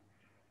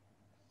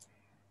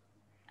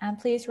 And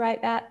please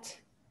write that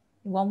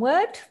in one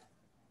word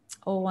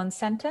or one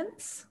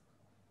sentence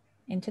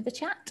into the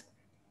chat.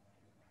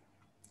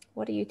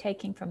 What are you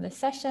taking from this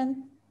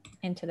session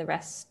into the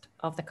rest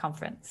of the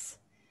conference?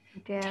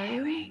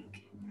 Daring,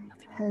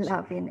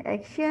 love in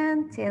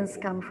action, change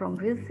come from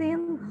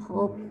within,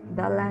 hope,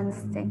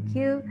 balance, thank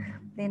you.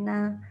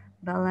 Lena,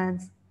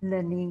 balance,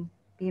 learning,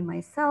 be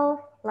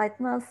myself,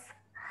 lightness,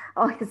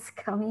 always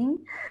coming.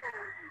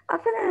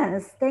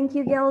 Openness, thank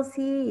you,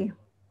 Gelsi.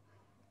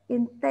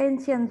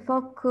 Intention,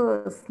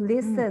 focus,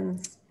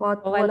 listen,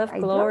 spot Oh, what I love I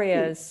don't see.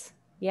 Gloria's.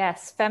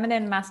 Yes,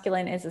 feminine,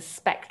 masculine is a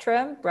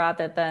spectrum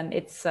rather than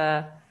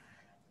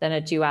than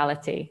a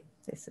duality.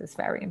 This is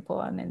very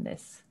important in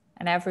this.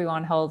 And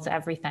everyone holds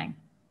everything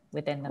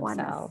within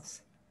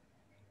themselves.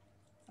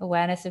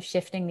 Awareness of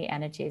shifting the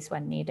energies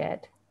when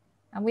needed.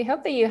 And we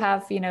hope that you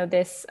have,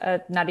 this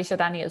Nadi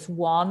Shodhani as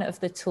one of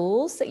the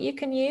tools that you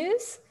can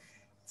use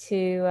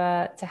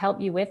to help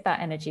you with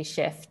that energy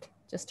shift,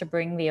 just to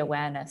bring the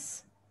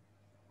awareness.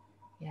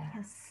 Yeah.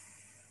 Yes.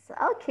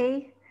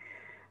 Okay.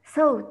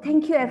 So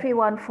thank you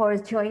everyone for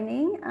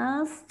joining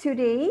us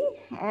today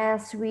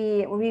as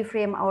we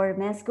reframe our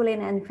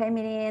masculine and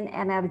feminine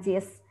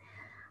energies.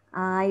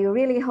 I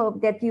really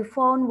hope that you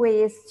found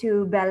ways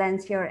to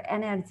balance your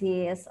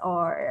energies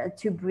or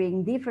to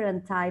bring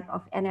different type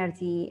of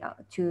energy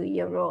to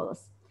your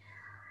roles.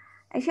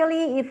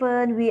 Actually,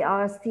 even we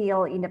are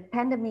still in the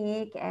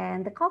pandemic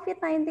and the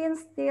COVID-19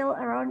 still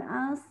around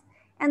us,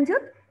 and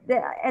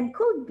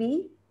could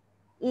be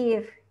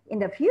if in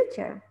the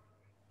future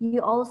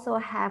you also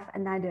have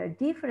another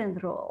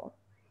different role,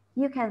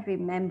 you can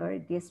remember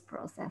this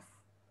process.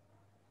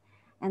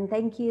 And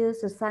thank you,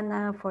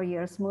 Susanna, for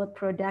your smooth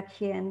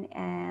production,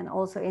 and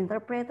also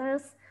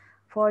interpreters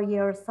for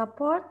your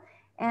support.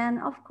 And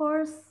of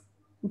course,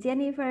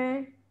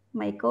 Jennifer,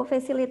 my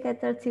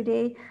co-facilitator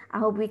today. I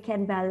hope we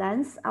can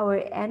balance our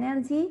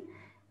energy.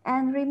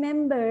 And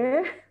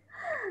remember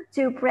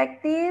to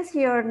practice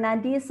your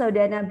Nadi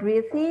Shodhana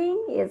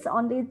breathing. It's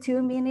only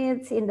 2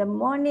 minutes in the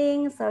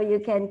morning, so you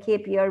can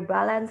keep your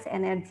balanced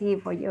energy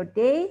for your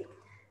day.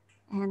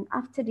 And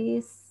after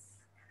this,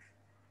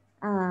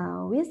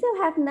 we still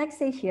have next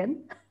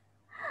session.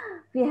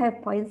 We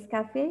have Points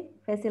Cafe,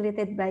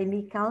 facilitated by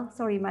Mikal.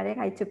 Sorry, Marek,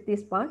 I took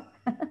this part.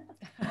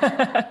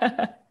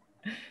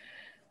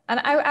 And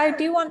I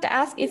do want to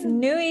ask if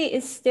Nui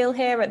is still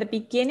here. At the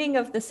beginning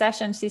of the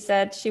session, she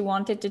said she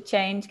wanted to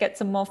change, get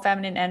some more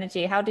feminine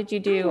energy. How did you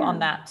do on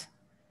that?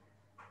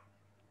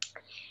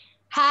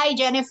 Hi,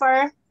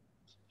 Jennifer.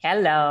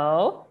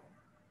 Hello.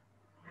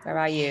 Where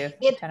are you?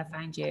 I'm trying to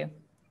find you.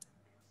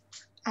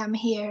 I'm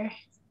here.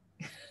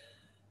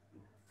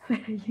 Where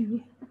are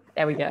you?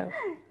 There we go.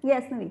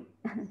 Yes, Nui.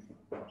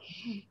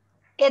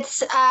 It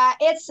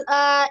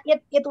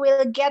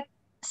will get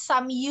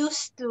some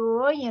used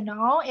to,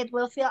 it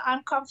will feel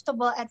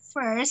uncomfortable at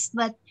first,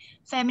 but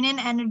feminine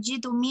energy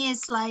to me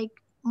is like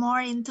more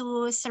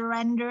into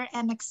surrender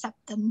and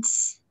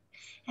acceptance.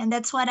 And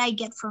that's what I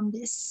get from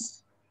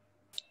this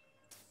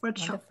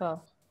workshop.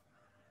 Wonderful.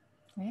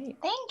 Great.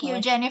 Thank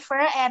you,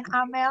 Jennifer and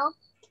Amel.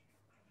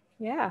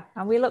 Yeah,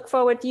 and we look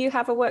forward. You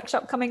have a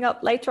workshop coming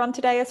up later on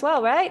today as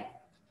well, right?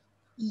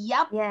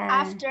 Yep. Yeah.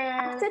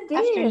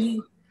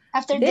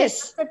 After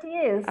this. So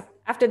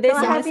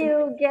help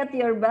you get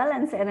your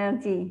balance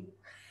energy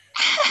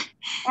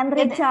and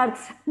recharge.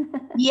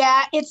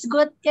 Yeah, it's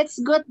good. It's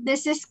good.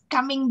 This is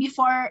coming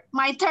before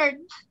my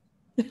turn.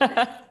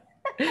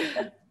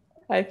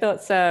 I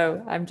thought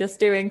so. I'm just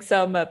doing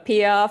some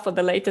PR for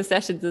the later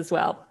sessions as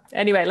well.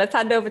 Anyway, let's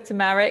hand over to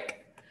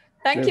Marek.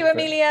 Thank you,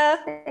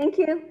 Amelia. Thank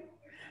you.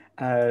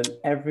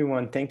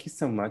 Everyone, thank you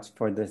so much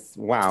for this.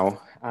 Wow,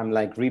 I'm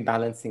like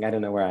rebalancing. I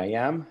don't know where I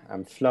am.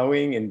 I'm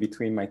flowing in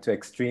between my two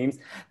extremes.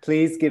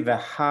 Please give a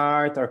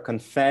heart or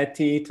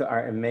confetti to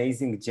our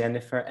amazing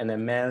Jennifer and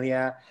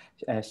Amelia.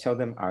 Show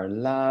them our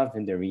love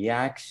and the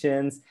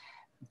reactions.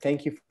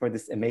 Thank you for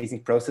this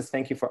amazing process.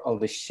 Thank you for all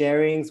the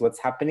sharings, what's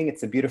happening.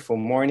 It's a beautiful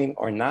morning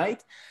or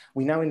night.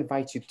 We now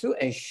invite you to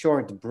a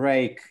short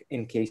break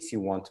in case you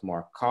want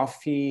more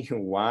coffee,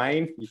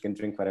 wine. You can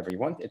drink whatever you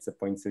want. It's a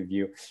Points of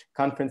View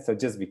conference, so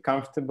just be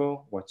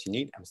comfortable, what you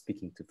need. I'm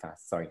speaking too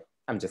fast, sorry.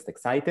 I'm just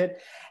excited.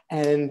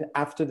 And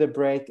after the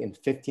break in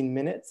 15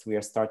 minutes, we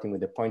are starting with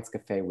the Points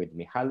Cafe with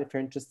Michal if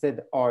you're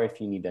interested, or if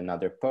you need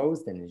another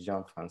pose, then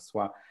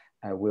Jean-Francois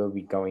will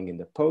be going in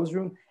the pose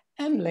room.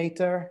 And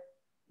later,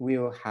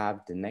 we'll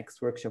have the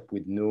next workshop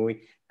with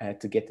Nui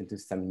to get into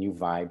some new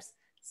vibes.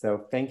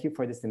 So thank you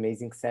for this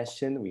amazing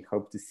session. We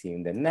hope to see you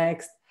in the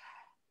next.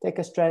 Take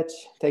a stretch,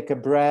 take a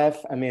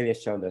breath. Amelia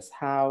showed us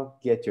how.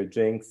 Get your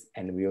drinks,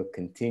 and we'll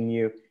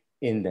continue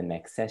in the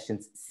next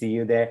sessions. See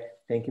you there.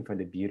 Thank you for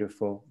the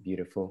beautiful,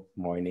 beautiful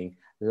morning.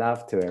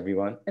 Love to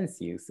everyone, and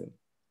see you soon.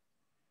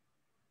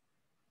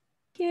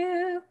 Thank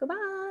you.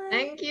 Goodbye.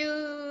 Thank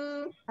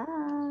you.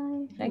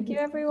 Bye. Thank you,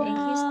 everyone.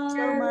 Thank you so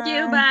much. Thank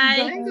you. Bye.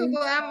 Thank you,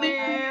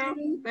 Amel.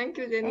 Thank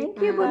you, Jennifer.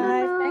 Thank you,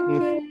 bye. Thank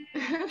you.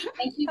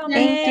 Thank you.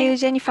 Thank you,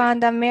 Jennifer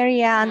and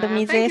Maria and Thank you,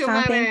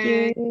 Mise-san. Thank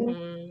you. Marek.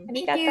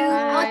 Arigato.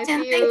 Bye.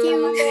 See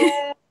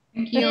you.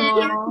 Thank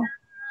you.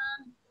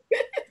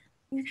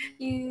 Thank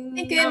you.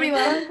 Thank you,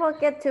 everyone. Don't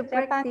forget to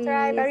Japan practice.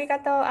 Tribe,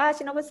 arigato.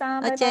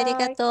 Shinobu-san, bye-bye.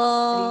 Arigato.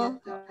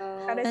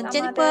 And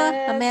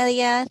Jennifer,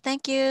 Amelia,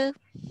 thank you.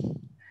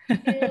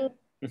 Thank you.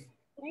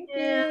 Thank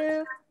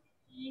you.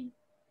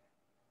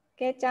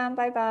 Ke-chan,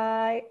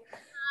 bye-bye.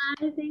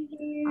 Bye. Thank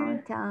you.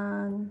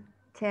 Ao-chan,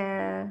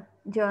 Chair,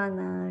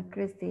 Joanna,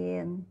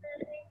 Christine.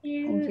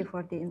 Thank you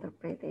for the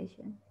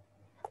interpretation.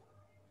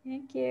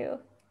 Thank you.